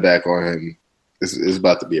center back on him. It's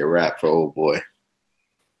about to be a wrap for old boy.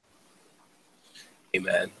 Hey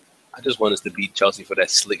man, I just want us to beat Chelsea for that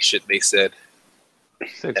slick shit they said.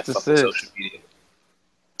 6 That to fucking 6. social media.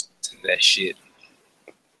 That shit.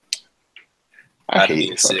 I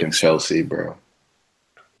hate fucking Chelsea, bro.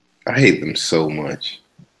 I hate them so much.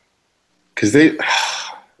 Because they...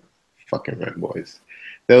 fucking Red Boys.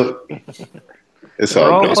 It's They're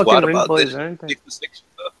all all good. fucking Wild Red about Boys, this aren't they? 6 to 6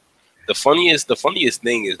 stuff. The funniest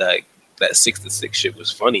thing is like that 6 to 6 shit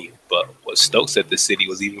was funny, but what Stokes said this city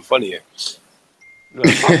was even funnier. Yo,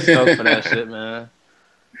 fuck Stokes for that shit, man.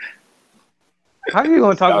 How you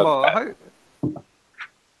gonna talk about?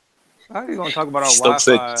 How you gonna talk about our Stokes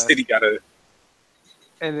Wi-Fi? said City got a.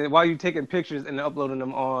 And then why you taking pictures and uploading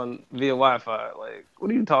them on via Wi-Fi? Like,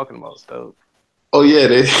 what are you talking about, Stokes? Oh, yeah,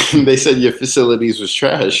 they said your facilities was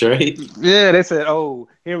trash, right? Yeah, they said, oh,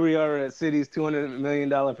 here we are at City's $200 million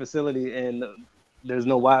facility and there's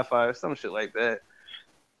no Wi-Fi or some shit like that.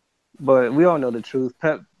 But we all know the truth.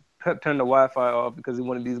 Pep turned the Wi-Fi off because he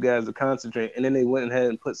wanted these guys to concentrate, and then they went ahead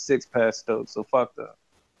and put 6 past Stokes, so fuck that.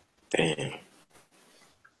 Damn.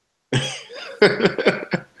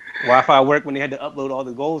 Wi-Fi worked when they had to upload all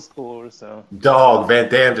the goal scores, so. Dog, Van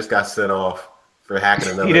Dam just got sent off for hacking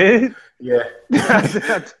another. He did? Yeah.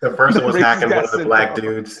 The first one was hacking one of the black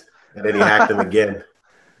dudes, and then he hacked him again.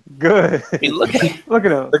 Good. I mean, look at him. Look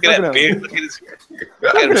at that beard. Look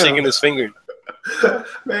at him shaking his finger.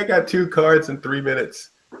 Man got 2 cards in 3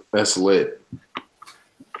 minutes. That's lit.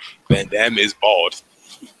 Van Damme is bald.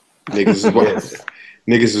 Niggas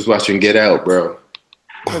is watching Get Out, bro.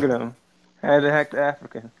 Look at him. Had to hack the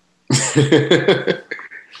African.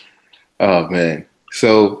 Oh man.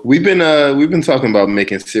 So we've been talking about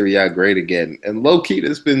making Serie A great again, and low key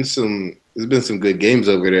there's been some good games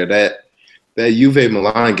over there. That Juve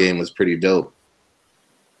Milan game was pretty dope.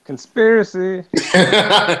 Conspiracy.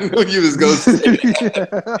 I knew you was going to say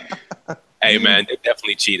that. Hey man, they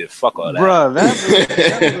definitely cheated. Fuck all that. Bruh,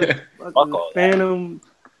 that was Fuck all phantom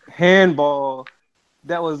handball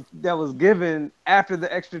that was given after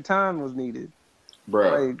the extra time was needed.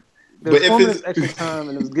 Bro. Like, there was 4 minutes extra time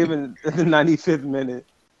and it was given in the 95th minute.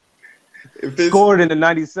 Scored in the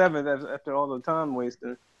 97th after all the time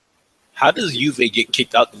wasted. How does Juve get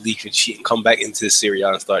kicked out the league for cheating, come back into Serie A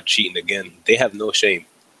and start cheating again? They have no shame.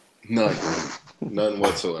 None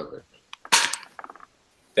whatsoever.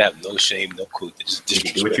 They have no shame, no clue. They just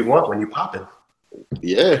do what you want when you popping.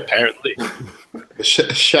 Yeah. Apparently.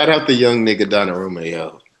 Shout out the young nigga Donnarumma,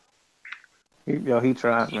 yo. He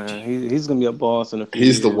tried, man. He's gonna be a boss in a few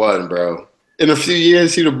He's years. the one, bro. In a few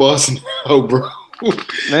years, he the boss now, bro.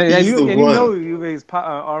 Man, He's the one. You know Juve's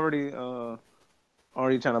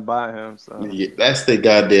already trying to buy him. So Yeah, that's their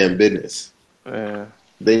goddamn business. yeah.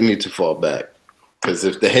 They need to fall back. Because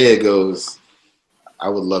if De Gea goes, I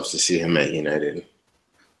would love to see him at United.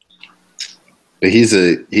 But he's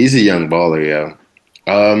a young baller, yo.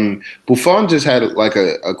 Buffon just had like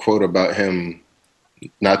a quote about him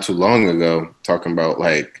not too long ago, talking about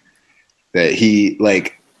like that he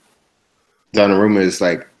like Donnarumma is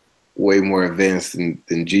like way more advanced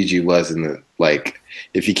than Gigi was, and the like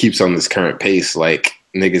if he keeps on this current pace, like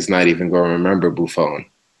niggas not even gonna remember Buffon.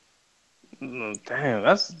 Damn,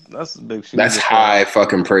 that's a big shit. That's high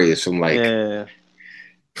fucking praise from like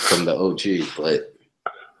from the OG, but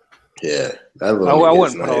yeah, that little I nigga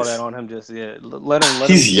wouldn't is put all nice. that on him just yet. Let him.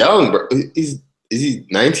 He's young, bro. Is he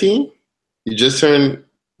 19? You just turned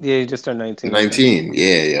Yeah, he just turned 19. 19.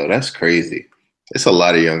 Yeah, yo, that's crazy. There's a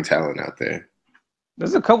lot of young talent out there.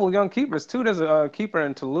 There's a couple of young keepers too. There's a keeper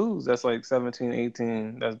in Toulouse that's like 17,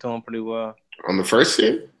 18. That's doing pretty well. On the first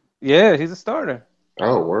team? Yeah, he's a starter.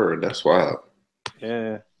 Oh, word. That's wild.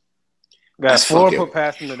 Yeah. Got That's 4 fucking- put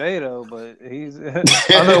past him today though, but he's otherwise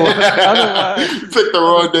You picked the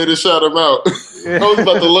wrong day to shout him out. I was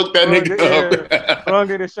about to look that nigga up. wrong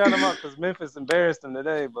day to shout him out because Memphis embarrassed him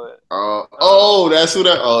today, but That's who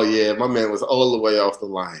that. Oh, yeah. My man was all the way off the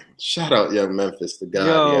line. Shout out, young Memphis, the guy.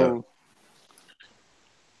 Yo.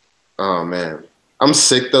 Oh, man. I'm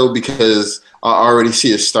sick, though, because I already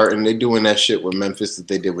see it starting. They're doing that shit with Memphis that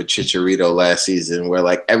they did with Chicharito last season, where,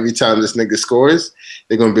 like, every time this nigga scores,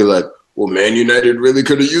 they're going to be like, well, Man United really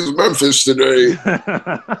could have used Memphis today.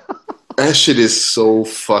 That shit is so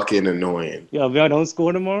fucking annoying. Yo, if y'all don't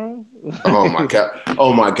score tomorrow? Oh, my God.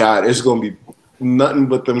 Oh, my God. It's going to be nothing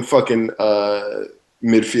but them fucking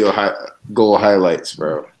midfield goal highlights,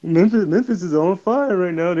 bro. Memphis is on fire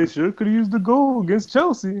right now. They sure could have used the goal against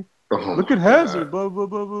Chelsea. Oh, look at Hazard, blah, blah,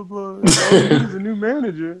 blah, blah, blah. He's a new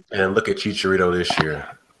manager. And look at Chicharito this year.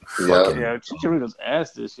 Yeah, Chicharito's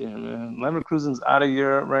ass this year, man. Leverkusen's out of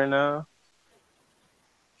Europe right now.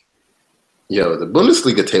 Yo, the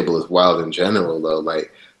Bundesliga table is wild in general, though.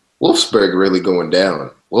 Like, Wolfsburg really going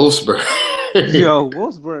down. Wolfsburg. Yo,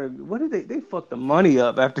 Wolfsburg, what did they fucked the money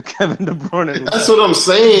up after Kevin De Bruyne? That's what I'm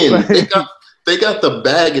saying. They got the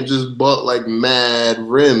bag and just bought like mad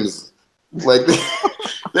rims. Like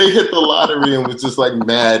they hit the lottery and was just like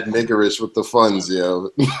mad niggerish with the funds, yo.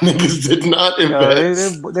 Niggas did not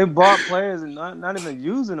invest. They bought players and not even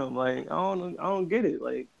using them. Like I don't get it.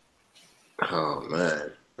 Like, oh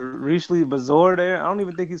man, Richely Bazor there. I don't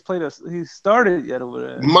even think he's started yet over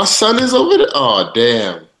there. My son is over there. Oh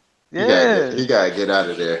damn. Yeah, he gotta get out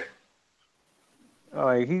of there.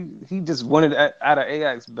 Like he just wanted out of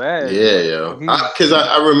Ajax bad. Yeah, yo. Because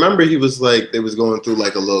I remember he was like they was going through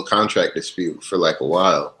like a little contract dispute for like a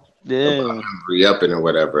while. Yeah, Re-upping or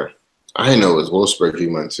whatever. I didn't know it was Wolfsburg he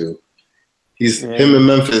went to. Him in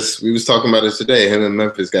Memphis. We was talking about it today. Him in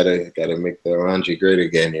Memphis gotta make the Orange great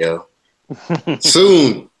again, yo.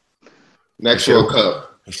 Soon. Next World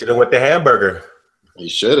Cup. He should have went to Hamburger. He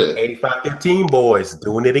should have. 85-15 boys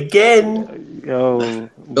doing it again. Yo,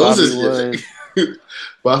 those is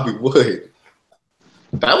Bobby Wood.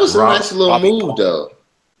 That was a nice little move, though.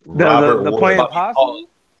 The playing possum?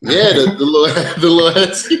 Yeah, the little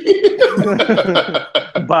husky.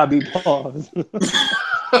 Bobby Paws.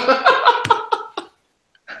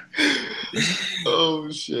 Oh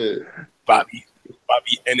shit. Bobby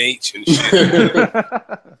NH and shit.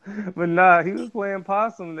 But nah, he was playing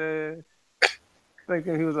possum there,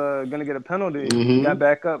 thinking he was gonna get a penalty. Mm-hmm. Got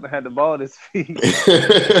back up and had the ball at his feet.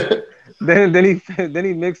 then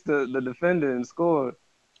he mixed the defender and scored.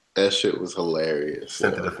 That shit was hilarious.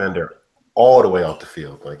 Sent the defender all the way off the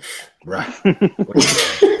field. Like, right.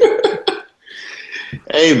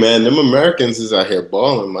 Hey man, them Americans is out here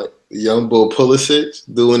balling. Like young Bull Pulisic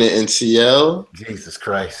doing it in CL. Jesus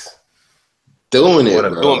Christ. Doing it,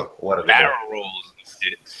 Doing What a barrel rolls and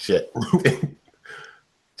shit.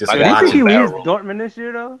 Just Do you think he leaves Dortmund this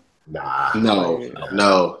year though? Nah.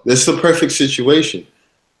 No. This is the perfect situation.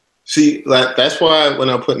 See, like that's why when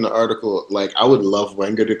I put in the article, like I would love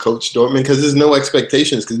Wenger to coach Dortmund because there's no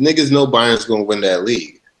expectations because niggas know Bayern's gonna win that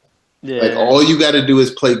league. Yeah. Like all you got to do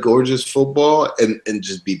is play gorgeous football and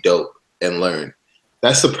just be dope and learn.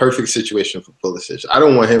 That's the perfect situation for Pulisic. I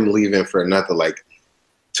don't want him leaving for another like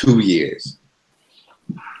 2 years.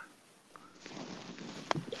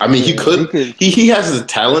 I mean, he could. He has the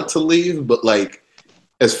talent to leave, but like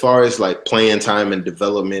as far as like playing time and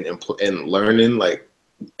development and learning, like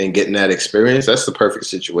and getting that experience, that's the perfect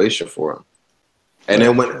situation for him. And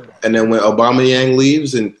then when Aubameyang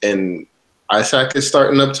leaves and Isaac is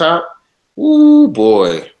starting up top, ooh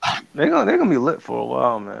boy, they're gonna be lit for a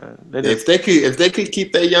while, man. If they could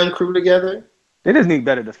keep that young crew together, they just need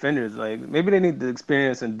better defenders. Like maybe they need the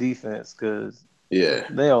experience in defense because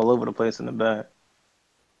they all over the place in the back.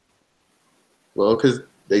 Well, because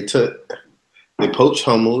they poached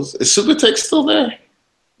Hummels. Is Subotic still there?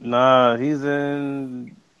 Nah, he's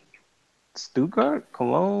in Stuttgart,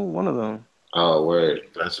 Cologne, one of them. Oh, word.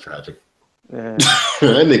 That's tragic. Yeah.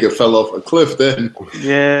 That nigga fell off a cliff then.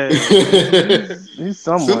 Yeah. he's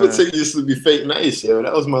somewhere. Subotic used to be fake nice, yo.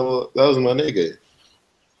 That was my nigga.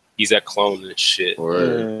 He's that clone and shit.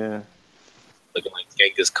 Word. Yeah. Looking like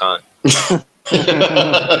Genghis Khan.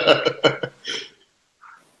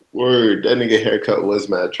 Word. That nigga haircut was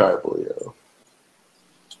mad tribal, yo.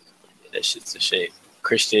 That shit's a shame.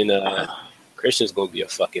 Christian's gonna be a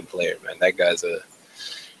fucking player, man. That guy's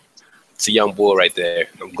it's a young bull right there.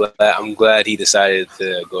 I'm glad he decided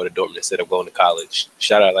to go to Dortmund instead of going to college.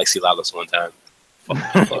 Shout out Alexi Lalas one time.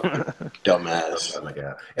 Dumbass. Oh my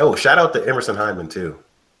god. Oh, shout out to Emerson Hyndman too.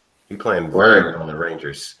 He playing word on the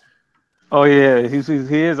Rangers. Oh yeah, he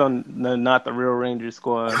is on not the real Rangers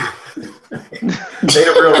squad. They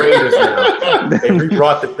the real Rangers now. They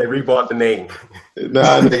rebought the name.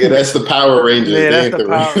 Nah, nigga, that's the Power Rangers. Yeah, they that's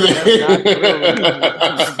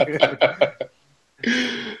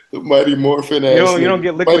the Mighty Morphin ass. You don't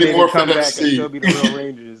get liquidated Mighty Morphin come back FC. and still be the real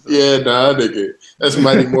Rangers. So. Yeah, nah, nigga. That's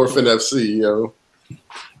Mighty Morphin FC, yo.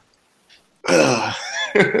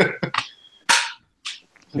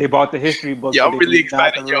 They bought the history book. Yo, I'm really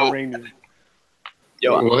excited, yo.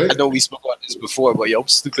 What? I know we spoke about this before, but I'm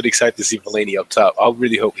stupid excited to see Fellaini up top. I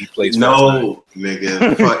really hope he plays. No,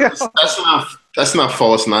 nigga. That's not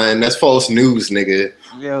false 9. That's false news, nigga.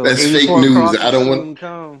 Yo, that's fake news. I don't want.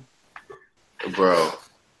 Come. Bro,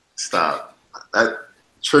 stop. That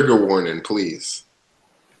trigger warning, please.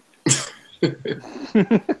 Yo,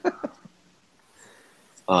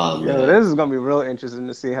 this is gonna be real interesting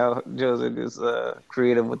to see how Joseph is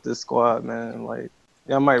creative with this squad, man. Like,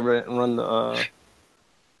 y'all might run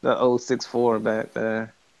the 064 back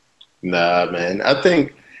there. Nah, man. I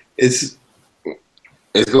think it's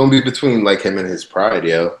gonna be between like him and his pride,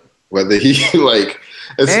 yo. Whether he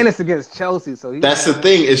And it's against Chelsea, so that's the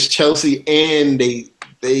thing. It's Chelsea, and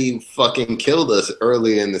they fucking killed us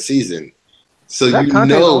early in the season. So that you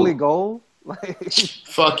Conte's know, only goal.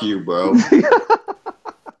 fuck you, bro. I think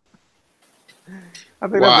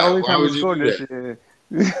that's the only Why time would he you scored do this year.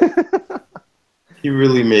 He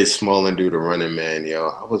really made Smalling do the running man, yo.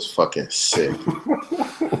 I was fucking sick.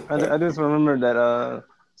 I just remember that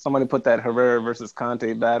somebody put that Herrera versus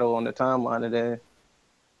Conte battle on the timeline today.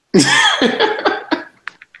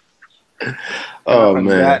 Oh I man,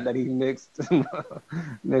 forgot that he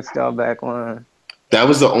mixed our back line. that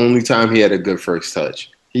was the only time he had a good first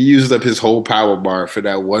touch. He used up his whole power bar for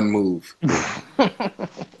that one move.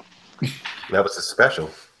 That was a special.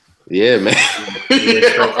 Yeah, man. He went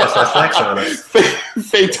straight SSX on us.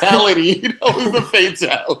 Fatality. That was the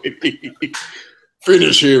fatality.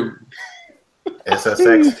 Finish him.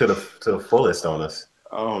 SSX to the fullest on us.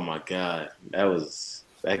 Oh my god,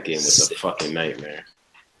 that game was a fucking nightmare.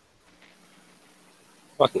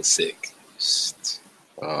 Fucking sick.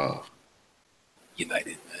 Oh,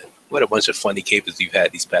 United, man. What a bunch of funny capers we've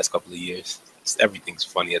had these past couple of years. Everything's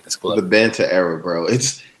funny at this club. the banter era, bro.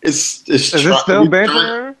 Is it still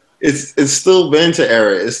banter? It's still banter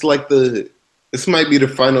era. It's like this might be the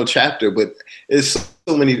final chapter, but it's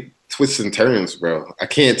so many twists and turns, bro. I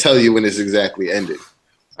can't tell you when it's exactly ended.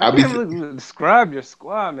 I can't really describe your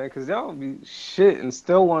squad, man, because y'all be shit and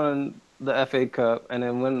still won the FA Cup and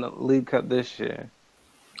then win the League Cup this year.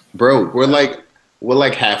 Bro, we're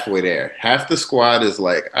like halfway there. Half the squad is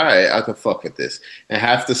like, all right, I can fuck with this, and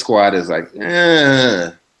half the squad is like,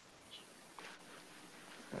 Yeah.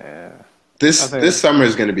 This summer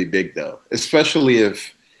is going to be big though, especially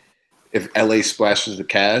if LA splashes the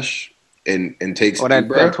cash and takes that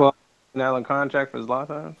Ibra. $12 million contract for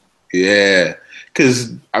Zlatan. Yeah,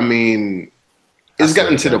 because I mean, it's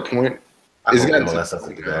gotten to the point. I It's hope gotten MLS to,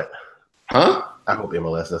 doesn't do that. huh? I hope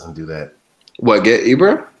MLS doesn't do that. What, get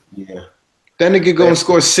Ibra? Yeah. That nigga go and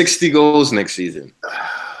score 60 goals next season.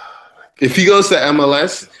 If he goes to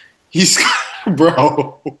MLS, he's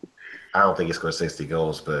bro. I don't think he scores 60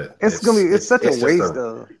 goals, but It's such a waste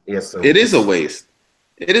though. It is a waste.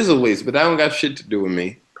 It is a waste, but that don't got shit to do with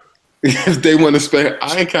me. If they want to spend,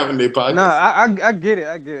 I ain't counting their pockets. No, I get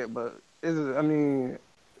it, but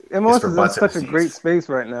MLS is in such a great space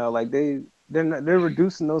right now. Like they're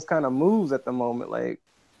reducing those kind of moves at the moment. Like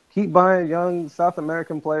keep buying young South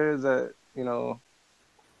American players that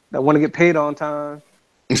that want to get paid on time,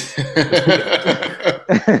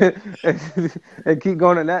 and keep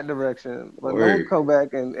going in that direction. But don't go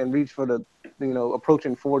back and reach for the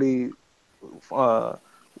approaching 40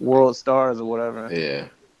 world stars or whatever. Yeah.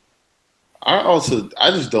 I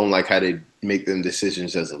just don't like how they make them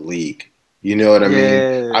decisions as a league. You know what I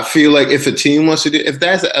mean? I feel like if a team wants to do, if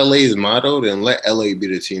that's LA's motto, then let LA be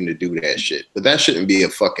the team to do that shit. But that shouldn't be a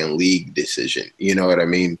fucking league decision. You know what I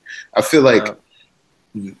mean? I feel like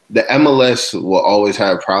the MLS will always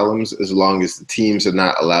have problems as long as the teams are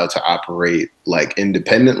not allowed to operate like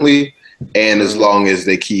independently, and as long as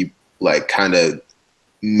they keep like kind of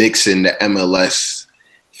mixing the MLS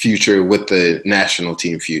future with the national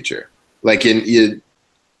team future. Like in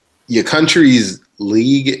your country's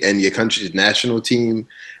league and your country's national team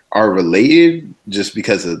are related just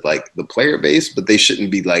because of like the player base, but they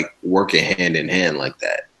shouldn't be like working hand in hand like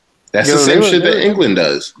that. That's the same shit that England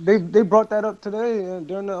does. They brought that up today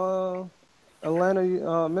during the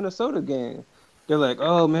Atlanta Minnesota game. They're like,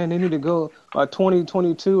 oh man, they need to go by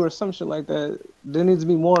 2022 or some shit like that. There needs to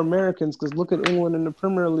be more Americans because look at England in the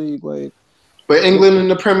Premier League. Like, but England in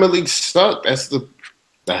the Premier League suck.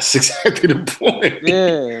 That's exactly the point.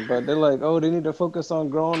 Yeah, but they're like, oh, they need to focus on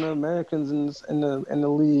growing the Americans in the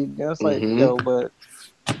league. And it's like, yo, but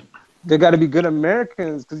they got to be good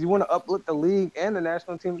Americans because you want to uplift the league and the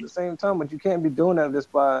national team at the same time. But you can't be doing that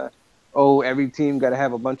just by, every team got to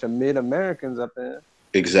have a bunch of mid-Americans up there.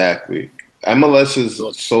 Exactly. MLS's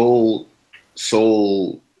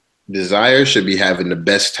sole desire should be having the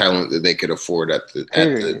best talent that they could afford at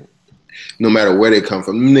the no matter where they come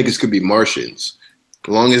from. Them niggas could be Martians.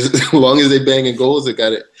 As long as they banging goals, they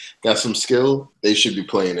got some skill. They should be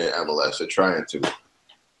playing in MLS or trying to.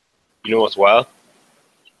 You know what's wild?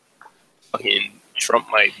 Fucking Trump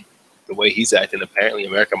the way he's acting, apparently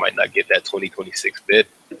America might not get that 2026 bid.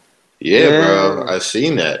 Yeah, bro. I've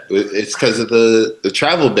seen that. It's because of the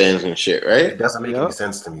travel bans and shit, right? It doesn't make any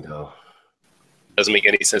sense to me, though. Doesn't make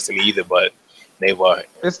any sense to me either, but they were.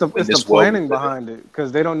 It's the planning behind it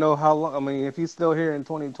because they don't know how long. I mean, if he's still here in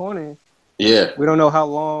 2020, we don't know how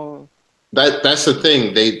long. That's the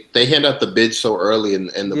thing. They hand out the bid so early and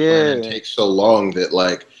the planning takes so long that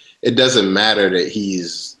like it doesn't matter that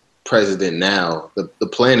he's president now, the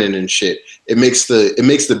planning and shit, it makes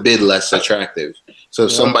the bid less attractive. So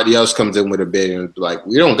if somebody else comes in with a bid and like,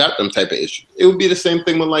 we don't got them type of issues, it would be the same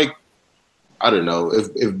thing with like, I don't know,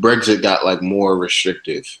 if Brexit got like more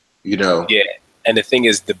restrictive, you know? Yeah, and the thing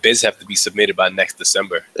is, the bids have to be submitted by next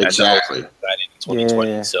December. Exactly. In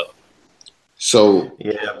 2020. Yeah. So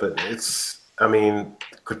Yeah, but I mean,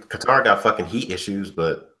 Qatar got fucking heat issues,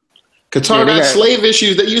 but Qatar got slave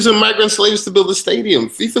issues. They're using migrant slaves to build a stadium.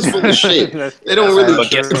 FIFA's full of shit. They don't really.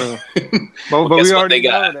 But guess but we what already they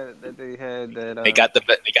got? know that they had that. They got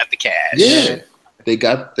the cash. Yeah, they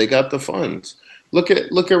got the funds. Look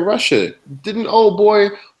at Russia. Didn't old boy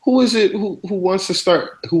who is it who wants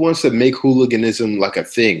to make hooliganism like a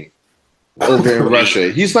thing over in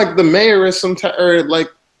Russia? He's like the mayor or or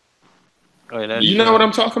like. You know what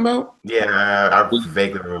I'm talking about? Yeah, I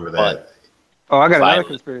vaguely remember that. Oh, I got another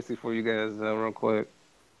conspiracy for you guys, real quick.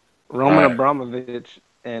 Roman Abramovich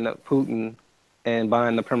and Putin and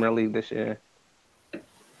buying the Premier League this year.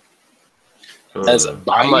 I'm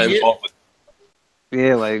not involved with.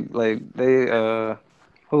 Yeah, like they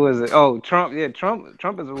who is it? Oh, Trump. Yeah, Trump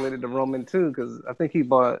is related to Roman too, because I think he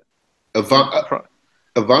bought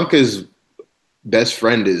Ivanka's best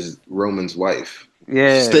friend is Roman's wife.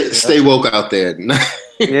 Yeah, stay woke out there.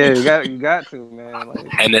 Yeah, you got to, man. Like,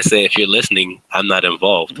 NSA, if you're listening, I'm not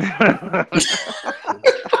involved.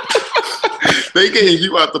 They getting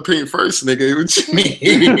you out the paint first, nigga. What you mean?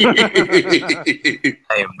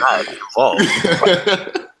 I am not involved.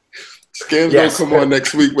 Scams gonna come on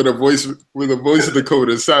next week with a voice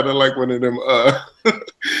decoder sounding like one of them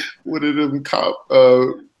cop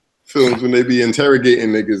films when they be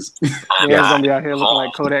interrogating niggas. Yeah, gonna be out here looking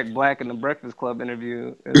like Kodak Black in the Breakfast Club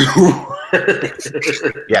interview.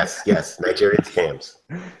 Yes, Nigerian scams.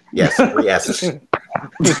 Yes, 3 S's.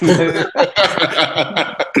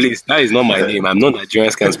 Please, that is not my name. I'm not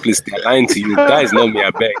Nigerian scams. Please, they're lying to you. That is not me,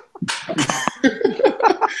 I beg.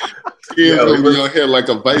 Yeah, gonna be on here like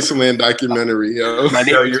a Viceland documentary, yo.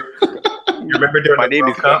 You remember during my the name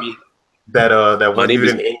World is Cup? Kami. That one dude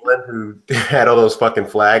in England who had all those fucking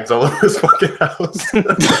flags all over his fucking house.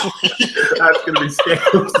 That's gonna be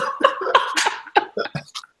scams.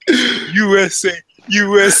 USA.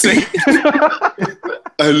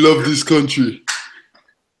 I love this country.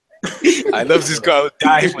 I love this guy. I would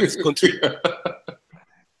die for this country.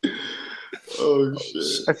 Oh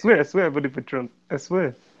shit! I swear, I voted for Trump. I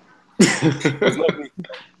swear.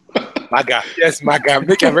 My God, yes, my God.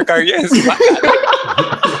 Make a record, yes, my God.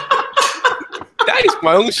 That is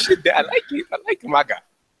my own shit. I like it. I like it, my God.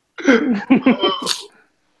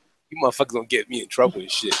 You motherfuckers don't get me in trouble and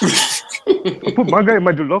shit. I put my guy in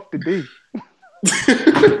my jollof today.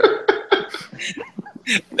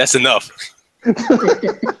 That's enough.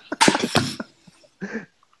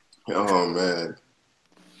 Oh man.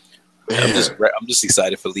 I'm just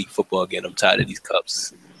excited for league football again. I'm tired of these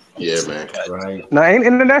cups. Yeah, man. Right. Now, ain't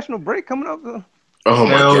international break coming up though? Oh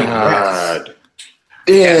my God.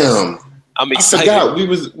 Damn. I'm excited. I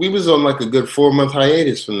forgot we was on like a good 4-month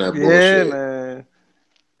hiatus from that bullshit. Yeah, man.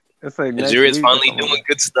 It's like Nigeria's finally doing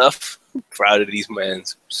good stuff. Proud of these men.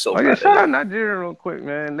 So yeah, shout out Nigeria real quick,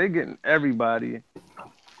 man. They getting everybody.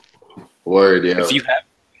 Word, yeah.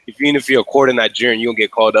 Even if you're a quarter Nigerian, you don't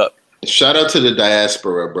get called up. Shout out to the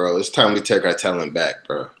diaspora, bro. It's time we take our talent back,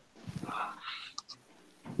 bro.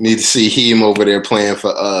 Need to see him over there playing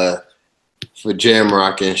for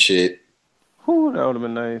Jamrock and shit. Ooh, that would have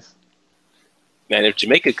been nice. Man, if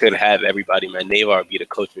Jamaica could have everybody, man, Navar would be the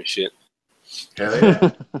coach and shit. Hell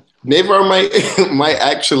yeah. Navar might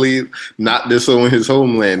actually not disown his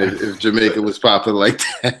homeland if Jamaica was popping like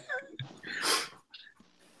that.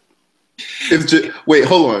 Wait,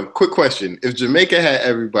 hold on. Quick question. If Jamaica had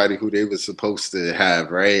everybody who they were supposed to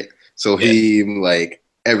have, right? So like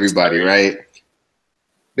everybody, right?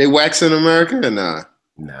 They waxing America or nah?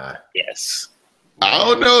 Nah. Yes. I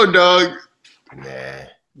don't know, dog. Nah.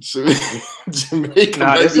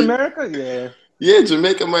 Jamaica this America? Yeah. Yeah,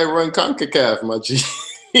 Jamaica might run CONCACAF, my G.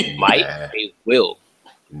 They will.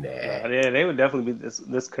 Nah. Yeah, they would definitely be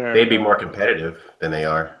this current. They'd be more competitive than they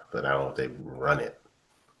are, but I don't know if they run it.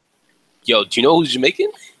 Yo, do you know who's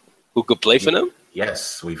Jamaican? Who could play for them?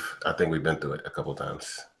 Yes, I think we've been through it a couple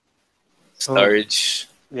times. Sturridge.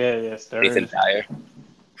 Yeah, Sturridge. Nathan Dyer.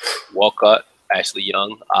 Walcott. Ashley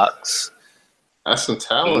Young. Ox. That's some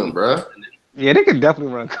talent, bro. Yeah, they could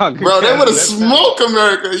definitely run CONCACAF. Bro, they would have smoked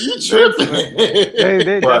America. You tripping?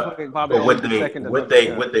 they definitely probably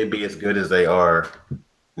would they be as good as they are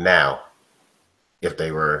now if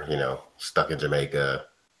they were, stuck in Jamaica?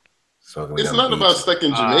 It's not about stuck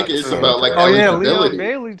in Jamaica. It's about like Leon eligibility.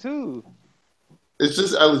 Bailey too. It's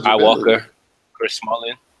just eligibility. Walker, Chris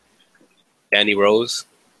Smalling. Danny Rose.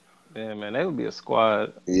 Yeah, man, they would be a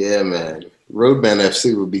squad. Yeah, man. Roadman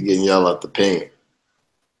FC would be getting y'all out the paint.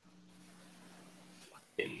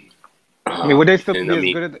 I mean, would they still be And, as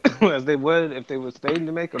good as they would if they would stay in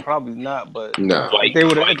Jamaica? Probably not. But No. if they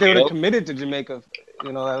would Dwight have Hill. committed to Jamaica,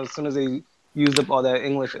 as soon as they used up all that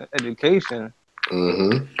English education.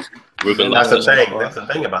 Mm-hmm. Ruben That's the Loftus. thing. That's the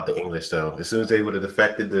thing about the English, though. As soon as they would have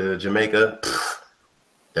defected to Jamaica,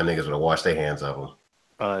 them niggas would have washed their hands of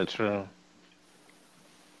them. True.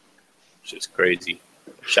 Shit's crazy.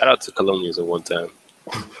 Shout out to Colonials at one time.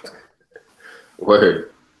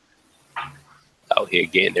 Word. Out here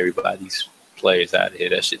getting everybody's players out of here.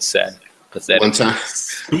 That shit's sad. Pathetic. One time.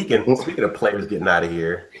 Speaking of players getting out of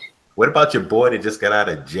here, what about your boy that just got out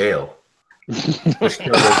of jail? Feeding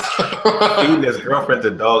his girlfriend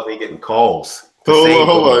to dogs and he getting calls.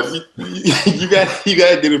 Hold on. You got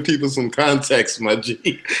to give people some context, my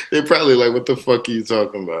G. They're probably like, what the fuck are you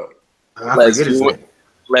talking about?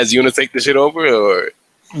 Les, you want to take the shit over or?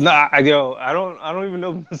 Nah, I don't even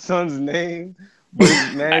know my son's name. But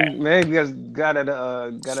man just got out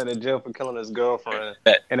of jail for killing his girlfriend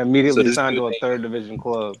and immediately signed to a third division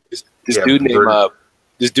club. This dude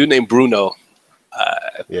named Bruno.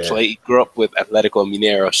 Grew up with Atletico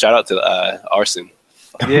Mineiro. Shout out to Arson.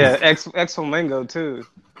 Yeah, ex Flamengo too.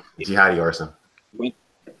 Jihadi Arson.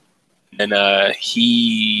 And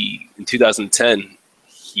he in 2010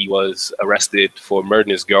 he was arrested for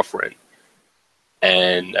murdering his girlfriend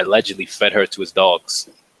and allegedly fed her to his dogs.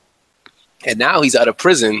 And now he's out of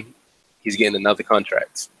prison. He's getting another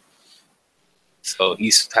contract. So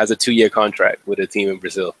he has a 2-year contract with a team in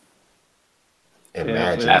Brazil.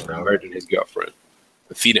 Imagine, after bro. murdering his girlfriend,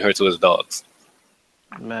 and feeding her to his dogs.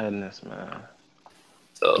 Madness, man.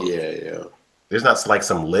 So Yeah. There's not like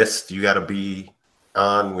some list you got to be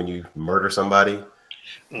on when you murder somebody.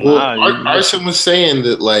 Well, Arson was saying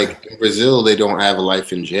that, like, in Brazil, they don't have a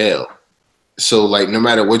life in jail. So, like, no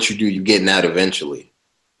matter what you do, you're getting out eventually.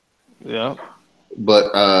 Yeah. But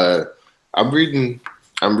I'm reading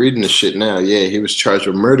the shit now. Yeah, he was charged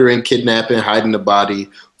with murdering, kidnapping, hiding the body,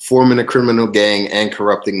 forming a criminal gang, and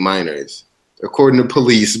corrupting minors. According to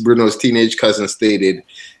police, Bruno's teenage cousin stated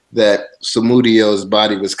that Samudio's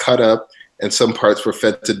body was cut up and some parts were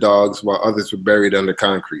fed to dogs while others were buried under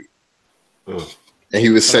concrete. And he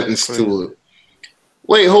was sentenced to it.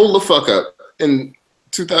 Wait, hold the fuck up. In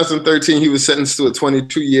 2013, he was sentenced to a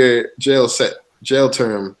 22-year jail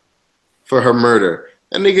term for her murder.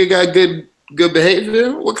 That nigga got good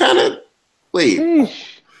behavior? What kind of... Wait.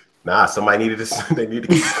 Nah, somebody needed this. They need to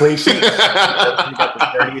keep a clean sheet. He got the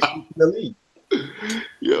dirtiest sheet in the league.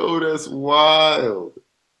 Yo, that's wild.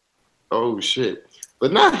 Oh, shit.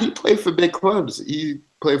 But nah, he played for big clubs. He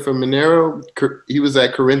played for Mineiro. He was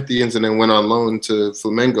at Corinthians and then went on loan to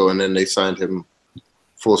Flamengo, and then they signed him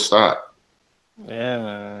full stop. Yeah,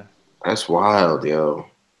 man. That's wild, yo.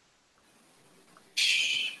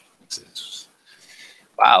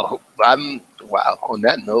 wow. Wow. On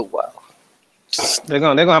that note, wow. They're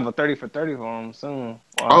gonna have a 30 for 30 for him soon.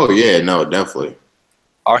 Wow. Oh, yeah, no, definitely.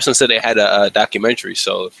 Arson said they had a documentary,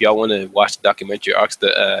 so if y'all want to watch the documentary, ask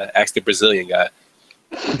the Brazilian guy.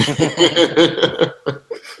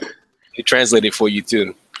 He translated for you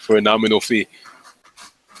too, for a nominal fee.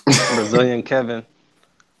 Brazilian Kevin.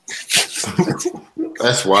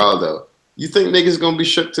 That's wild, though. You think niggas gonna be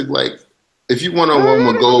shook to, like, if you one-on-one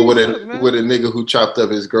would go with a nigga who chopped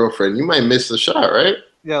up his girlfriend, you might miss the shot, right?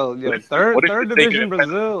 Yo, What if third you're division taking a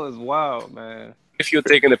Brazil is wild, man. If you're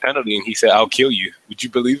taking a penalty and he said, "I'll kill you," would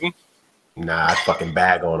you believe him? Nah, I'd fucking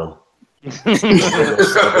bag on him.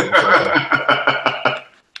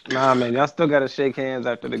 Nah, man, y'all still gotta shake hands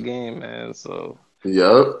after the game, man. So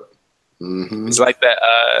Yup. Mm-hmm. It's like that.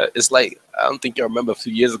 It's like, I don't think you remember a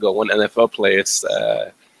few years ago one NFL player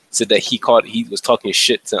said that he was talking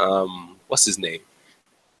shit to what's his name,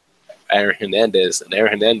 Aaron Hernandez, and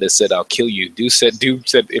Aaron Hernandez said, "I'll kill you." Dude said,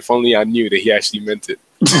 "If only I knew that he actually meant it."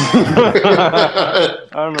 I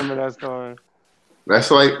remember that story.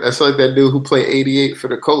 That's like that dude who played 88 for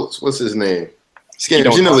the Colts. What's his name?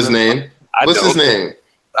 Skins, you know his name. What's his name?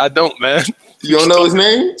 I don't, man. You don't know his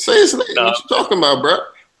name? Say his name. No. What you talking about, bro?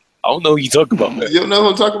 I don't know who you talking about, man. You don't know who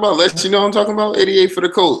I'm talking about? Let you know who I'm talking about. 88 for the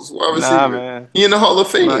Colts. Wide receiver. Nah, man. He in the Hall of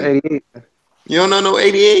Fame. Not 88. You don't know no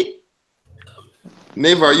 88?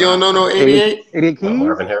 Navar, you don't know no 88? 88 Keys?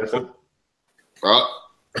 Marvin Harrison. Oh.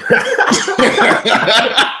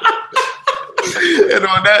 And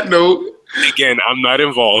on that note, Again, I'm not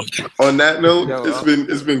involved. On that note, Yo,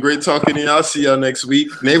 it's been great talking to y'all. See y'all next week.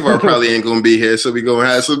 Navar probably ain't gonna be here, so we gonna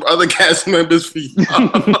have some other cast members for you.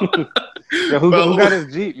 Yo, who got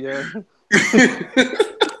his Jeep, yeah?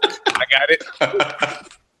 I got it.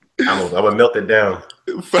 I'm gonna melt it down.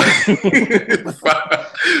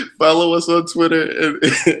 Follow us on Twitter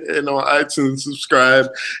and on iTunes. Subscribe.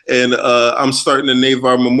 And I'm starting the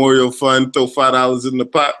Navar Memorial Fund. Throw $5 in the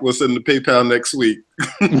pot. We'll send the PayPal next week.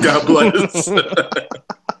 God bless.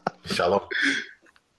 Shalom.